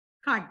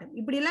 காட்டும்.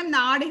 இப்படி எல்லாம் இந்த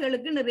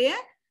ஆடைகளுக்கு நிறைய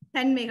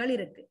தன்மைகள்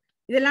இருக்கு.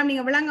 இதெல்லாம்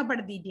நீங்க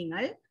விளங்கப்படுத்திட்டீங்க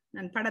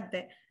நான் படத்தை.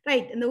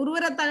 ரைட், இந்த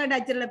உருவரத்தகடு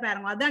அச்சில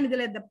பாருங்க, அதான்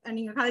இதுல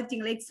நீங்க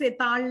கதைச்சிங்களா, எக்ஸ்ரே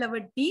தாள்ல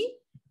வெட்டி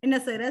என்ன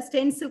செய்யற,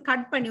 ஸ்டென்சில்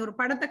கட் பண்ணி ஒரு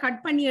படத்தை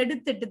கட் பண்ணி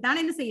எடுத்துட்டு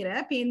தான் என்ன செய்யற,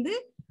 பேந்து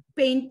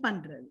பெயிண்ட்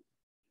பண்றது.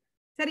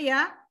 சரியா?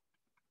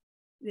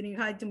 இது நீங்க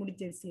கதைச்சு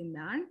முடிச்ச விஷயம்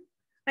தான்.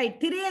 ரைட்,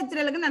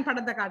 திரையச்சிரலுக்கு நான்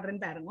படத்தை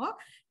காட்டுறேன்னு பாருங்க.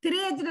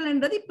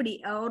 திரையச்சிரல்ன்றது இப்படி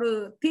ஒரு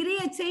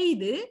திரையை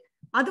செய்து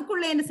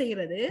அதுக்குள்ள என்ன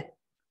செய்யறது,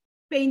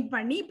 பெயிண்ட்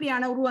பண்ணி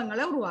இப்படியான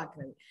உருவங்களை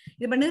உருவாக்குறது.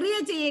 இப்ப நிறைய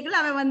செய்யகள்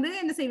அவ வந்து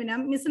என்ன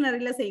செய்வினோம்,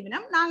 மிஷினரியில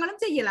செய்வினோம்.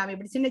 நாங்களும் செய்யலாம்,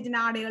 இப்படி சின்ன சின்ன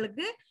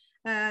ஆடைகளுக்கு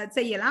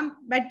செய்யலாம்.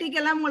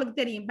 பட்டிக்கெல்லாம் உங்களுக்கு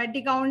தெரியும்,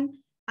 பட்டி கவுன்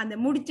அந்த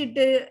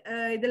முடிச்சிட்டு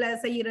இதுல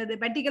செய்யறது,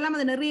 பட்டிக்கெல்லாம்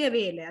அது நிறைய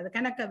வேலை, அது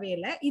கணக்க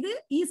வேலை. இது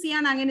ஈஸியா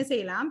நாங்க என்ன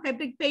செய்யலாம்,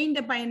 ஃபேப்ரிக்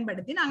பெயிண்டை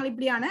பயன்படுத்தி நாங்கள்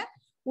இப்படியான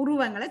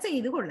உருவங்களை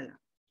செய்து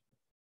கொள்ளலாம்.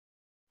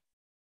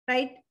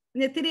 ரைட்,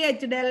 இந்த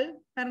திரையச்சிடல்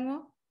பாருங்க,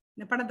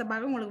 இந்த படத்தை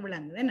பார்க்க உங்களுக்கு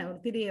விளங்குது என்ன, ஒரு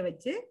திரையை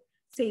வச்சு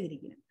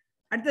செய்திருக்கிறேன்.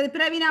 அடுத்தது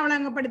பிரவீனா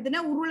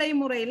வழங்கப்படுத்தின உருளை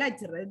முறையில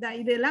அச்சிடுறது.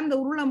 இதெல்லாம் இந்த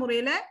உருளை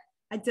முறையில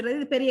அச்சிடுறது.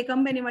 இது பெரிய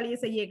கம்பெனி வழியை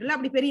செய்யல,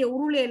 அப்படி பெரிய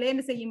உருளையில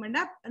என்ன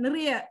செய்யும்னா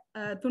நிறைய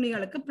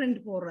துணிகளுக்கு பிரிண்ட்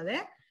போடுறத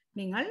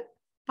நீங்கள்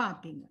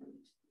பார்ப்பீங்க.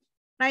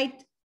 ரைட்,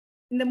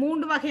 இந்த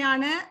 3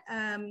 வகையான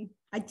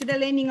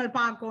அச்சிடலை நீங்கள்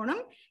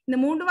பார்க்கணும். இந்த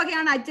 3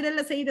 வகையான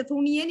அச்சிடல்ல செய்த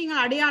துணியை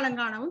நீங்கள் அடையாளம்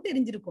காணவும்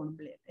தெரிஞ்சிருக்கணும்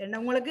பிள்ளைகள்.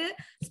 உங்களுக்கு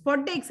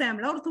ஸ்பாட்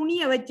எக்ஸாம்ல ஒரு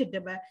துணியை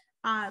வச்சுட்டு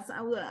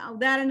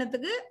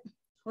உதாரணத்துக்கு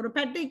ஒரு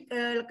பேட்ரிக்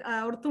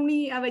ஒரு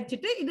துணியை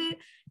வச்சுட்டு இது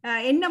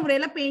என்ன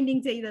முறையில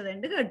பெயிண்டிங்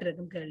செய்ததுன்னு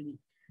கேட்டிருக்கும் கேள்வி.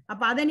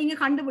 அப்ப அதை நீங்க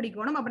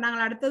கண்டுபிடிக்கணும். அப்ப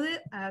நாங்கள் அடுத்தது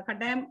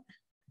கட்டாயம்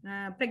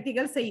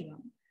பிராக்டிகல்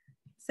செய்வோம்.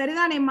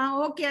 சரிதானேம்மா?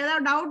 ஓகே,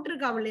 ஏதாவது டவுட்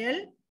இருக்கா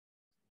பிள்ளைகள்?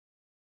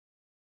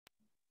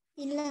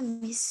 இல்ல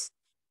மிஸ்.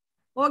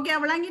 ஓகே,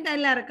 விளங்கிட்டா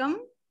எல்லாருக்கும்?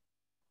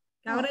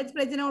 கவரேஜ்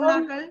பிரச்சனை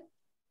உள்ளாக்கள்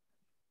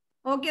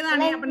ஓகே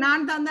தானே? அப்ப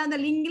நான் தந்த அந்த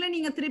லிங்க்ல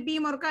நீங்க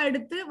திருப்பியும் ஒருக்கா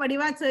எடுத்து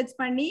வடிவா சர்ச்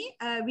பண்ணி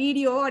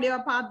வீடியோ வடிவா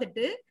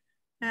பார்த்துட்டு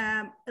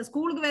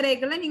ஸ்கூலுக்கு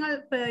வரைக்கல நீங்கள்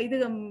இது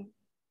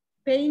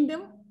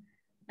பெயிண்டும்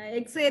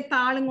எக்ஸ்ரே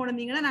தாளும்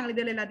கொண்டீங்கன்னா நாங்கள்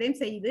இதில் எல்லாத்தையும்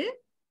செய்து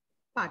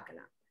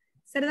பார்க்கலாம்.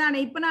 சரிதானே?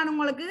 இப்ப நான்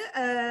உங்களுக்கு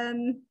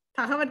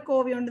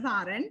தகவற்கோவை ஒன்று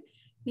தாரேன்.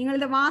 நீங்கள்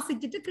இதை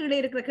வாசிச்சுட்டு கீழே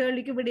இருக்கிற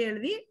கேள்விக்கு விட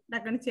எழுதி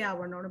டக்குன்னு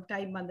செய்யணும்.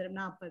 டைம்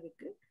வந்துடும்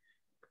 40க்கு.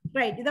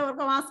 ரைட், இதை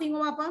ஒருக்க வாசிங்க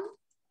பாப்போம்.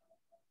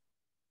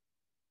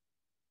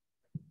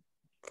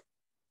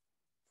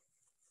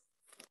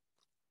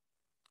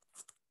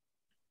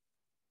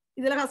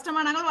 இதுல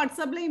கஷ்டமானாங்க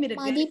வாட்ஸ்அப்லயும்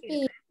இருக்கு.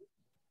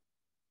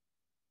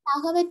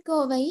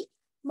 தகவற்கோவை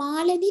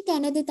மாலதி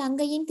தனது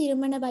தங்கையின்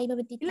திருமண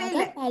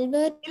வைபவத்திற்காக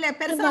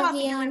பல்வேறு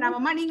வகையான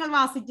நீங்கள்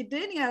வாசிச்சுட்டு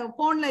நீங்க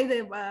போன்ல இது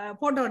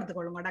போட்டோ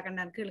எடுத்துக்கொள்ளுங்க.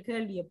 டக்குன்னு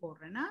கேள்வியை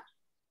போடுறேன்னா.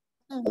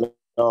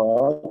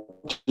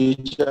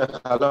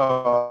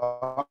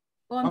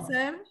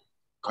 சார்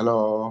ஹலோ,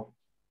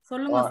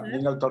 சொல்லுங்க சார்.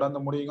 நீங்கள்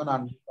தொடர்ந்து முடியுங்க,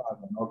 நான்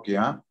ஓகே.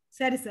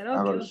 சரி sir,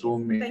 okay.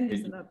 Thank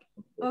you sir.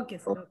 Okay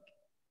sir, okay.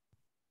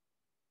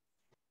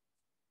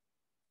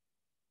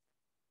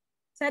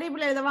 சரி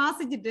பிள்ளை, இதை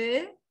வாசிச்சுட்டு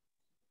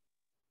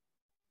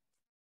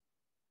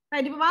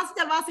இப்ப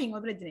வாசிச்சா வாசிங்க,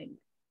 பிரச்சனை இல்லை.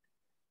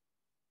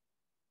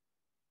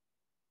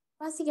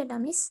 வாசிக்கட்டா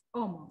மிஸ்?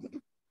 ஆமா.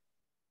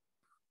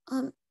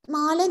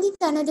 மாலதி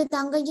தனது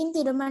தங்கையின்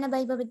திருமண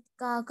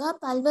வைபவத்திற்காக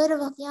பல்வேறு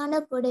வகையான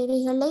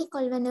புடவைகளை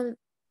கொள்வன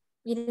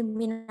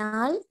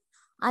விரும்பினாள்.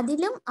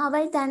 அதிலும்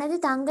அவள் தனது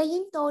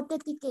தங்கையின்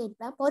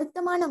தோற்றத்திற்கேற்ப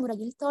பொருத்தமான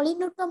முறையில்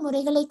தொழில்நுட்ப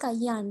முறைகளை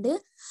கையாண்டு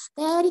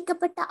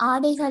தயாரிக்கப்பட்ட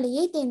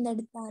ஆடைகளையே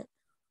தேர்ந்தெடுத்தாள்.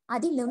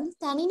 அதிலும்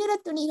தனிநிற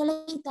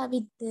துணிகளை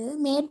தவிர்த்து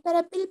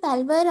மேற்பரப்பில்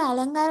பல்வேறு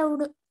அலங்கார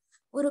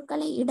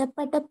உருக்களை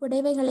இடப்பட்ட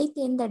புடவைகளை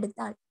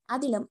தேர்ந்தெடுத்தாள்.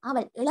 அதிலும்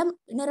அவள் இளம்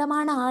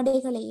நிறமான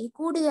ஆடைகளையே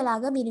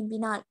கூடுதலாக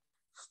விரும்பினாள்.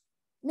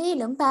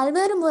 மேலும்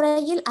பல்வேறு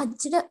முறையில்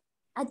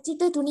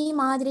அச்சிட்ட துணி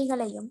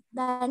மாதிரிகளையும்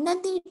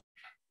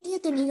வண்ணத்தீட்டிய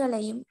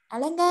துணிகளையும்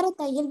அலங்கார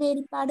தையல்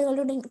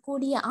வேறுபாடுகளுடன்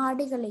கூடிய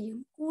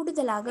ஆடைகளையும்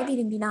கூடுதலாக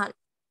விரும்பினாள்.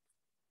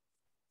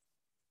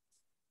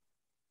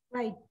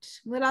 ரைட்,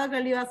 முதலாவது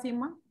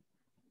கல்விவாசியம்மா.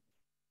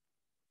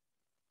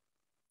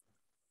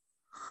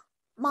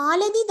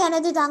 மாலதி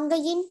தனது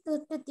தங்கையின்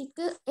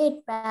தோற்றத்திற்கு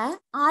ஏற்ப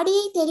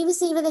ஆடையை தெரிவு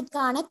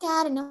செய்வதற்கான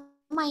காரணம்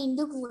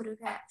 5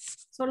 கூறுக.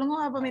 சொல்லுங்க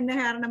அப்ப என்ன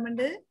காரணம்?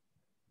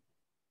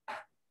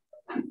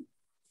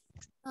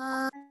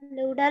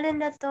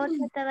 உடலின்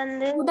தோற்றத்தை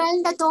வந்து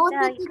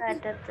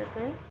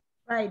காட்டுறதுக்கு.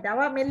 ரைட்,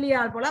 அவ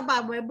மெல்லியாள் போல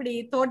எப்படி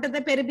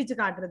தோட்டத்தை பெருப்பிச்சு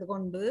காட்டுறது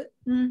கொண்டு.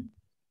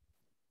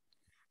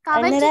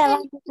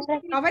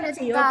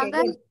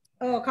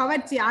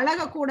 கவர்ச்சி அழக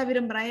கூட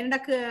விரும்புறான்.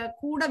 எனக்கு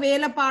கூட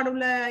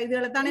வேலைப்பாடுள்ள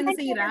இதுகளை தானே என்ன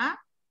செய்யறான்,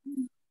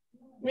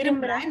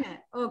 விரும்புறான். என்ன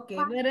ஓகே,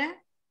 வேற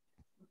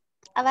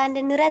அவன்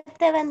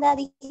நிறத்தை வந்து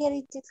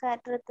அதிகரிச்சு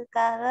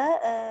காட்டுறதுக்காக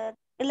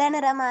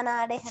இளநிறமான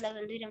ஆடைகளை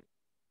வந்து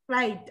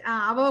ரைட்,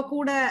 அவ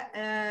கூட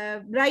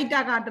பிரைட்டா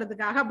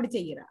காட்டுறதுக்காக அப்படி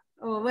செய்யறா.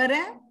 வேற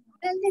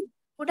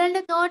உடல்ல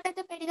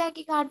தோட்டத்தை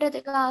பெரிதாக்கி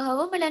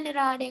காட்டுறதுக்காகவும் இளநிற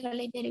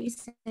ஆடைகளை தெரிவு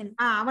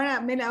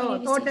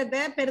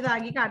தோட்டத்தை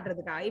பெரிதாக்கி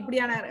காட்டுறதுக்காக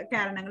இப்படியான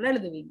காரணங்கள்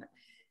எழுதுவீங்க.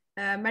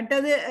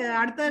 மற்றது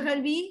அடுத்த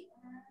கேள்வி,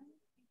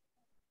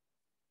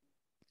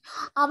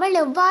 அவள்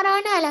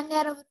எவ்வாறான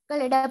அலங்கார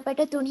பொருட்கள்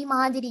இடப்பட்ட துணி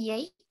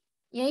மாதிரியை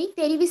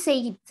தெரிவு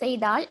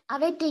செய்தால்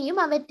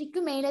அவற்றையும்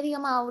அவற்றுக்கு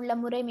மேலதிகமாக உள்ள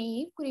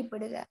முறைமையையும்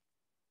குறிப்பிடுக.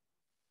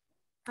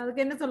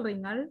 அதுக்கு என்ன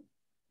சொல்றீங்க?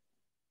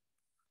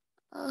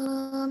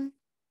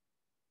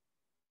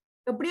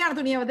 எப்படியான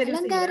துணியை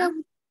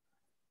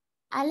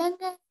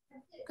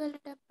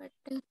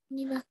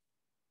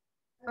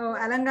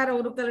அலங்கார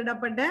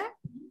உருக்களிடப்பட்ட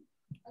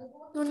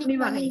துணி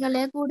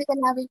வகைகளை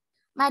கூடுதலாக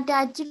மற்ற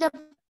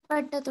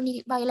அச்சிடப்பட்ட துணி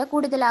வகைகளை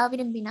கூடுதலாக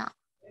விரும்பினா.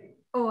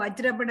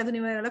 அச்சிடப்பட்ட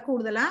துணி வகைகளை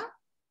கூடுதலா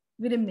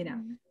விரும்பினா.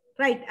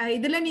 ரைட்,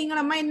 இதுல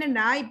நீங்களம்மா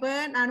என்னண்டா, இப்ப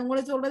நான்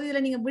உங்களுக்கு சொல்றது,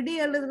 இதுல நீங்க விடி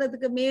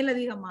எழுதுறதுக்கு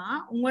மேலதிகமா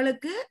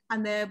உங்களுக்கு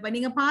அந்த இப்ப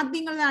நீங்க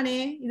பாத்தீங்க தானே,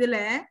 இதுல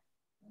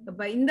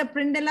இப்ப இந்த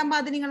பிரிண்ட் எல்லாம்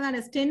பாத்தீங்க தானே,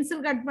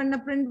 ஸ்டென்சில் கட் பண்ண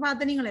பிரிண்ட்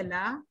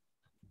பாத்தீங்களா,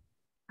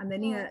 அந்த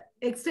நீங்க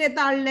எக்ஸ்ரே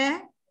தாள்ல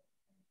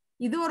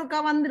இது ஒருக்கா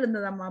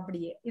வந்திருந்ததம்மா.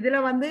 அப்படியே இதுல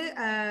வந்து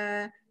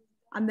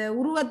அந்த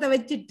உருவத்தை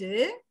வச்சுட்டு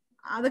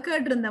அதை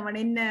கேட்டிருந்தவன்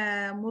என்ன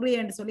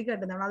முறையன்னு சொல்லி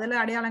கேட்டிருந்தவன். அதுல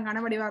அடையாளம் காண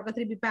வடிவாக்க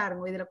திருப்பி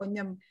பாருங்க. இதுல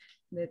கொஞ்சம்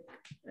இந்த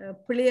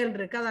பிள்ளைகள்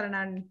இருக்கு, அதில்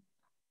நான்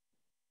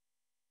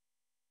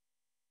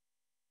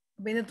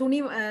இந்த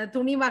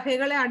துணி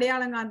வகைகளை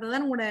அடையாளம்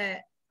காண்றதுதான் உங்களோட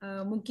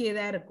முக்கிய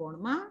இதா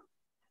இருக்கணுமா.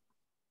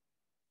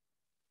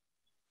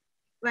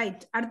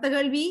 ரைட், அடுத்த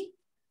கேள்வி,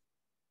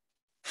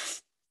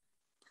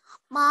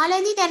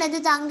 மாலதி தனது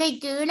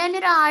தங்கைக்கு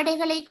இளநிற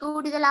ஆடைகளை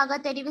கூடுதலாக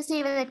தெரிவு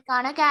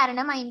செய்வதற்கான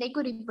காரணம் 5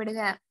 குறிப்பிடுக.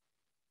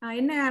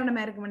 என்ன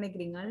காரணமா இருக்கு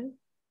நினைக்கிறீங்க?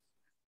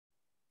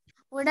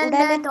 உடல்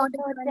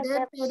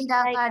தோட்டத்தை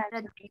பெரிதாக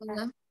காட்டுறதுக்கு.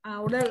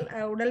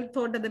 உடல்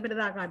தோட்டத்தை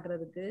பெரிதாக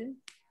காட்டுறதுக்கு.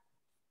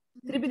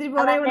 திருப்பி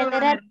திருப்பி ஒரே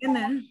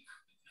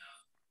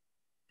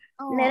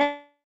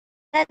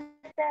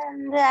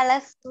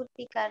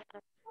அழகூட்டி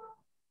காட்டுறது.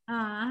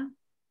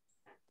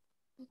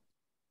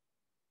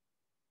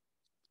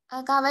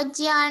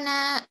 கவர்ச்சியான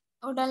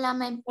உடல்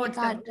அமைப்பை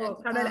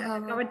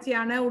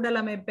கவர்ச்சியான உடல்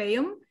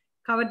அமைப்பையும்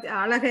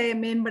அழகை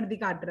மேம்படுத்தி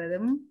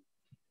காட்டுறதும்.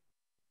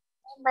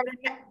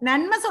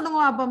 நன்மை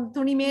சொல்லுங்க அப்ப,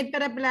 துணி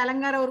மேற்பரப்பில்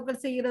அலங்கார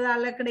பொருட்கள்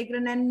செய்யறதால கிடைக்கிற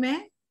நன்மை.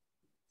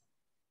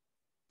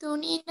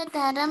 துணியின்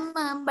தரம்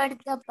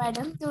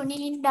மேம்படுத்தப்படும்,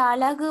 துணியின்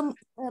அழகு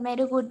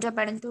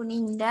மெருகூட்டப்படும்,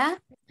 துணியின்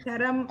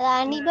தரம்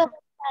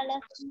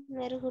அழகு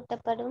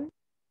மெருகூட்டப்படும்.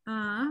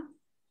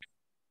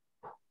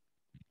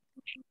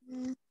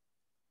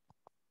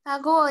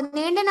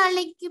 நீண்ட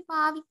நாளைக்கு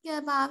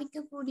பாவிக்க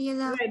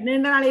கூடியதா,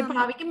 நீண்ட நாளைக்கு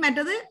பாவிக்கும்.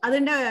 மற்றது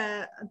அதுண்ட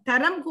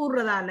தரம்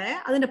கூறுறதால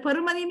அதுண்ட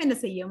பெறுமதியும் என்ன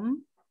செய்யும்,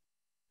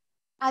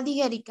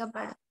 அதிகரிக்கும்.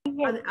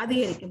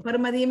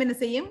 பெறுமதியும் என்ன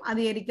செய்யும்,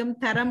 அதிகரிக்கும்.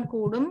 தரம்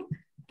கூடும்,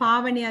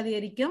 பாவனை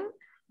அதிகரிக்கும்.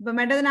 இப்ப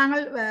மற்றது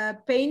நாங்கள்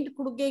பெயிண்ட்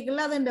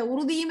குடுக்கல, அதுண்ட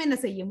உறுதியும் என்ன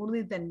செய்யும்,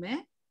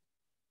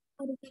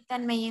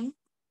 உறுதித்தன்மையும்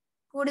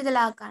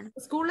கூடுதலாக காணும்.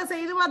 ஸ்கூல்ல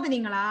செய்து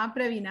பார்த்தீங்களா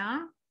பிரவீனா?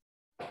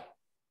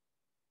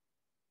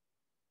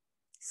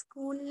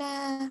 ஸ்கூல்ல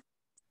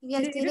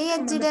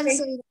திரையச்சிடல்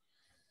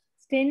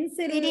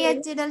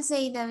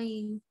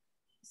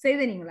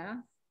செய்தீங்களா?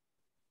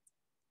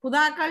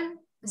 புதாக்கள்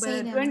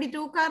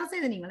 22 கார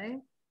செய்தீங்களே.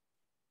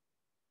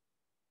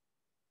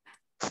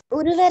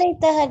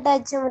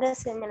 உருவரைத்தகட்டாட்சி முறை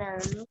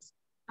செஞ்சனாங்க.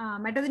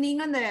 மற்றது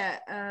நீங்க அந்த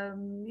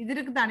இது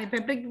இருக்கு தானே,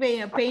 பெப்ரிக்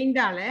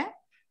பெயிண்டால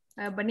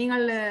இப்ப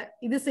நீங்கள்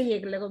இது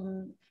செய்யல,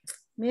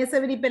 மேச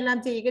விரிப்பு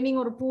எல்லாம் செய்ய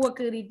நீங்க ஒரு பூவை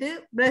கீறிட்டு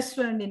பிரஷ்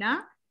வேண்டினா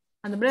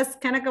அந்த பிரஷ்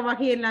கணக்க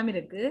வகை எல்லாம்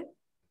இருக்கு.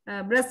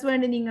 பிரஷ்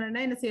வேண்டி நீங்க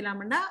என்ன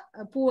செய்யலாம்டா,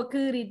 பூவை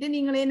கீறிட்டு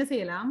நீங்களே என்ன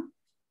செய்யலாம்,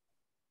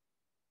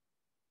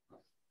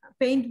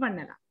 பெயிண்ட்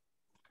பண்ணலாம்.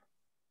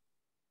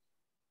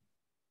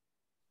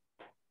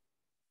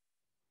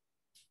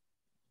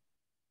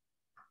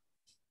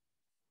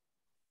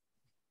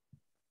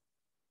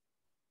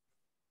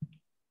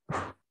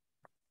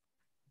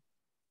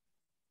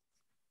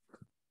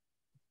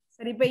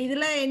 சரி இப்ப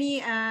இதுல இனி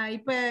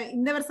இப்ப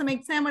இந்த வருஷம்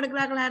எக்ஸாம்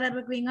எடுக்கிறார்கள் யார் யார்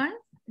இருக்கிறீங்க?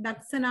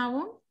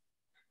 தக்ஷனாவும்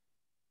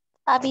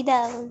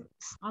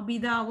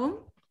அபிதாவும்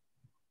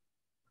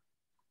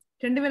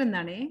 2 பேரும்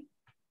தானே?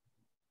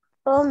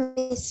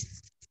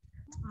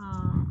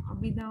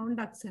 அபிதாவும்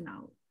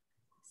தக்ஷனாவும்.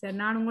 சரி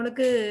நான்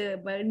உங்களுக்கு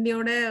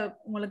இண்டியோட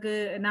உங்களுக்கு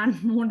நான்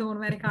 3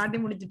 மாதிரி காட்டி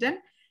முடிச்சுட்டேன்.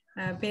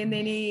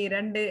 பேந்தேனி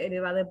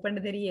 2 அது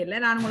எப்பன்னு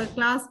தெரியல. நான் உங்களுக்கு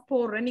கிளாஸ்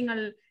போடுறேன்.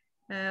 நீங்கள்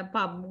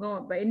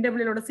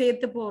NWLோட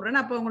சேர்த்து போடுறேன்.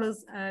 அப்ப உங்களுக்கு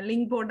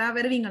லிங்க் போட்டா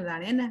வருவீங்க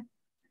தானே? என்ன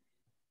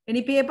இனி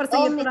பேப்பர்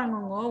செய்ய போறாங்க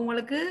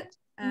உங்களுக்கு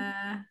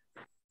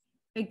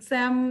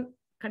எக்ஸாம்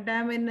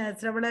கட்டாயம் என்ன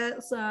சிலவிட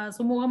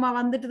சுமூகமா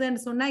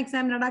வந்துட்டுதுன்னு சொன்னா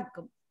எக்ஸாம்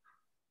நடக்கும்.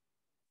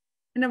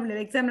 என்ன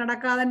பிள்ளை எக்ஸாம்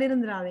நடக்காதன்னு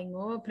இருந்துடாதீங்க.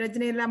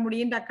 பிரச்சனை எல்லாம்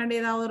முடியும். டக்கண்டு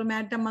ஏதாவது ஒரு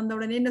மேட்டம் வந்த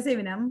உடனே என்ன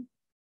செய்வினம்?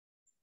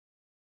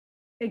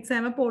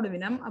 எக்ஸாம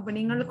போடுவினம். அப்ப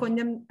நீங்கள்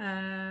கொஞ்சம்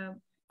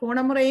போன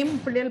முறையும்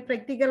பிள்ளைகள்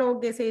பிராக்டிக்கல்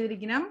ஓகே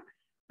செய்திருக்கணும்.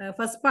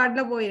 ஃபர்ஸ்ட்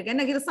பார்ட்ல போயிருக்கு.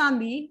 என்ன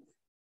கிருசாந்தி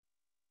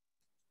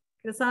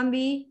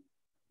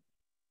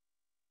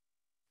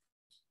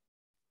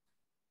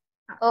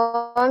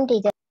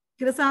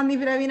கிருசாந்தி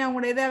பிரவீனா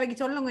உங்களோட இதை அவைக்கு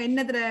சொல்லுங்க.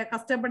 என்னத்துல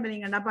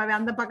கஷ்டப்படுறீங்கடா? அப்ப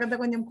அந்த பக்கத்தை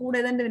கொஞ்சம் கூட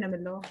எதண்டு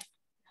வினமில்லோ?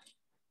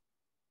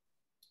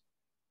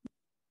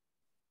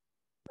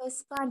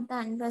 ஃபர்ஸ்ட்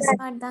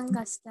பார்ட் தான்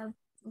கஷ்டம்.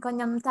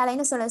 கொஞ்சம்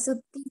தலைன்னு சொல்ல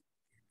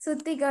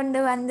சுத்தி கொண்டு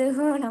வந்து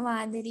போன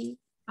மாதிரி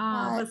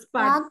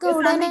பார்க்க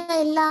உடனே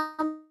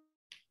எல்லாம்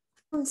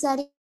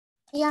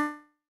சரியா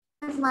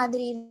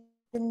மாதிரி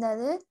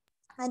இருந்தது.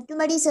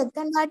 மற்றபடி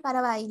செகண்ட் பார்ட்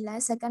பரவாயில்லை.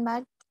 செகண்ட்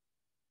பார்ட்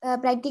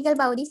பிராக்டிக்கல்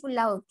பகுதி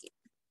ஃபுல்லா ஓகே.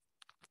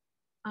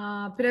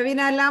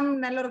 பிரவீனா எல்லாம்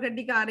நல்ல ஒரு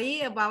கட்டிக்காரி.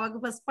 அப்ப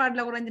அவக்கு ஃபர்ஸ்ட்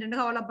பார்ட்ல குறைஞ்சு 2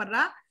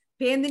 கவலைப்படுறா.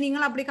 பேந்து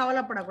நீங்களும் அப்படி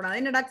கவலைப்படக்கூடாது.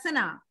 என்ன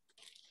டக்ஸனா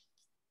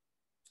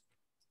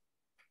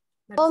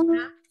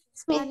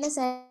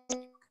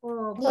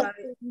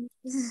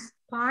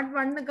பார்ட்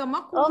 1க்குமா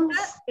கூட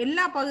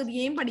எல்லா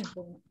பகுதியையும்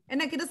படிப்போம்.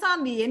 என்ன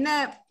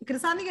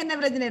கிருசாந்திக்கு என்ன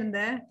பிரச்சனை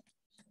இருந்த?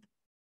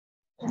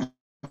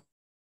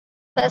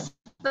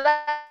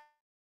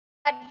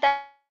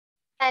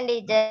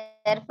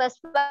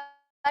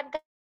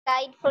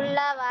 கைட்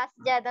ஃபுல்லா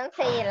வாசிச்சாதான்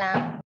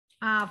செய்யலாம்.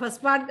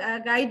 ஃபர்ஸ்ட் பார்ட்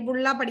கைட்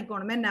ஃபுல்லா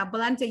படிக்கணும். என்ன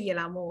அப்பதான்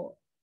செய்யலாமோ?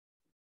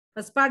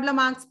 ஃபர்ஸ்ட் பார்ட்ல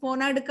மார்க்ஸ்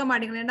போனா எடுக்க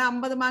மாட்டீங்களா? ஏன்னா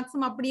 50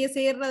 மார்க்ஸும் அப்படியே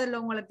சேர்றது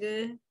இல்ல உங்களுக்கு.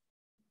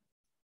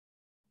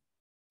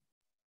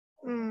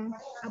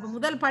 அப்ப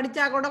முதல்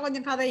படிச்சா கூட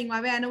கொஞ்சம் கதைங்க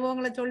அவை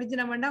அனுபவங்களை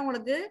சொல்லிச்சுன வேண்டாம்.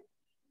 உங்களுக்கு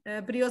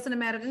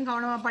பிரயோசனமா இருக்கும்.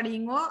 கவனமா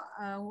படியுங்க.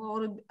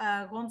 ஒரு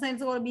ஹோம்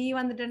சயின்ஸுக்கு ஒரு B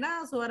வந்துட்டேன்னா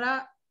சுவரா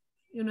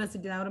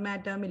யூனிவர்சிட்டி தான். ஒரு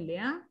மேட்டம்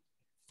இல்லையா?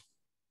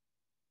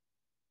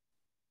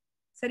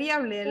 சரியா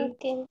பிள்ளைகள்?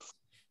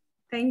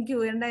 தேங்க்யூ.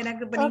 ஏன்னா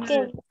எனக்கு இப்ப நீங்க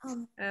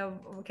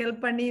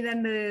ஹெல்ப் பண்ணி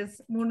இதண்டு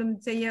 3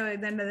 செய்ய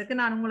இதண்டதுக்கு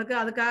நான் உங்களுக்கு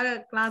அதுக்காக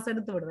கிளாஸ்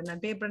எடுத்து விடுவேன்.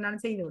 நான் பேப்பர்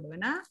நான் செய்து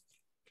விடுவேன்னா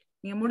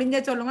நீங்க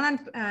முடிஞ்ச சொல்லுங்க.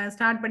 நான்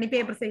ஸ்டார்ட் பண்ணி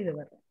பேப்பர் செய்து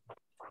விடுறேன்.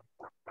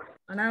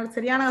 ஆனா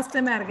சரியான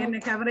கஷ்டமா இருக்கு.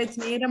 என்ன கவரேஜ்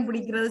நேரம்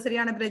பிடிக்கிறது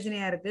சரியான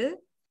பிரச்சனையா இருக்கு.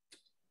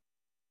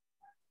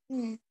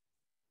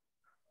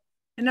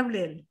 என்ன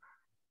பிள்ளைகள்?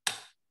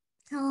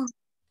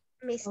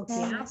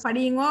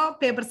 படியுங்கோ,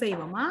 பேப்பர்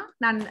செய்வோமா?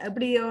 நான்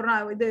எப்படி ஒரு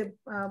இது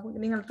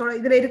நீங்கள்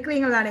இதுல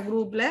இருக்கிறீங்களா தானே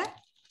குரூப்ல?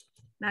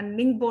 நான்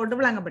லிங்க் போட்டு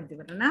விளங்கப்படுத்தி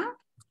விடுறேன்னா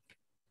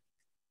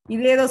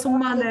இது ஏதோ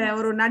சும்மா அந்த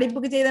ஒரு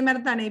நடிப்புக்கு செய்த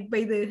மாதிரி தானே. இப்ப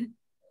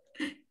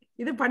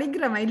இது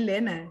படிக்கிறவா இல்ல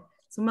என்ன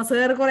சும்மா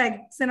சேருக்கு ஒரு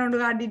ஆக்சன்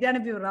ஒன்று காட்டிட்டு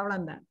அனுப்பி விடுற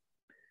அவ்வளவுதான்.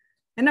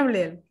 என்ன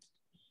பிள்ளைகள்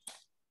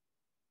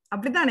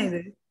அப்படித்தானே?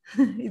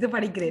 இது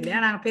படிக்கிறேன் இல்லையா?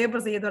 நாங்க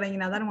பேப்பர் செய்ய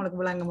தொடங்கினாதான் உங்களுக்கு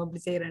விளங்கும் அப்படி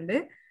செய்யறேன்.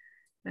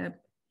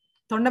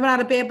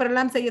 தொண்டமனார் பேப்பர்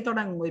எல்லாம் செய்ய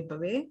தொடங்குங்க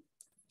இப்பவே.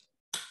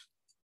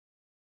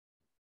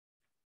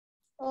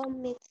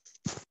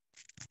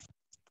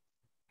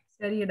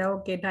 சரிடா,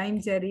 ஓகே, டைம்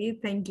சரி.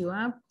 தேங்க்யூ.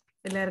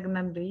 எல்லாருக்கும்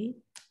நன்றி.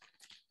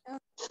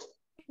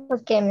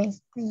 Okay miss.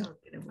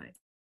 ஓகே, பாய்.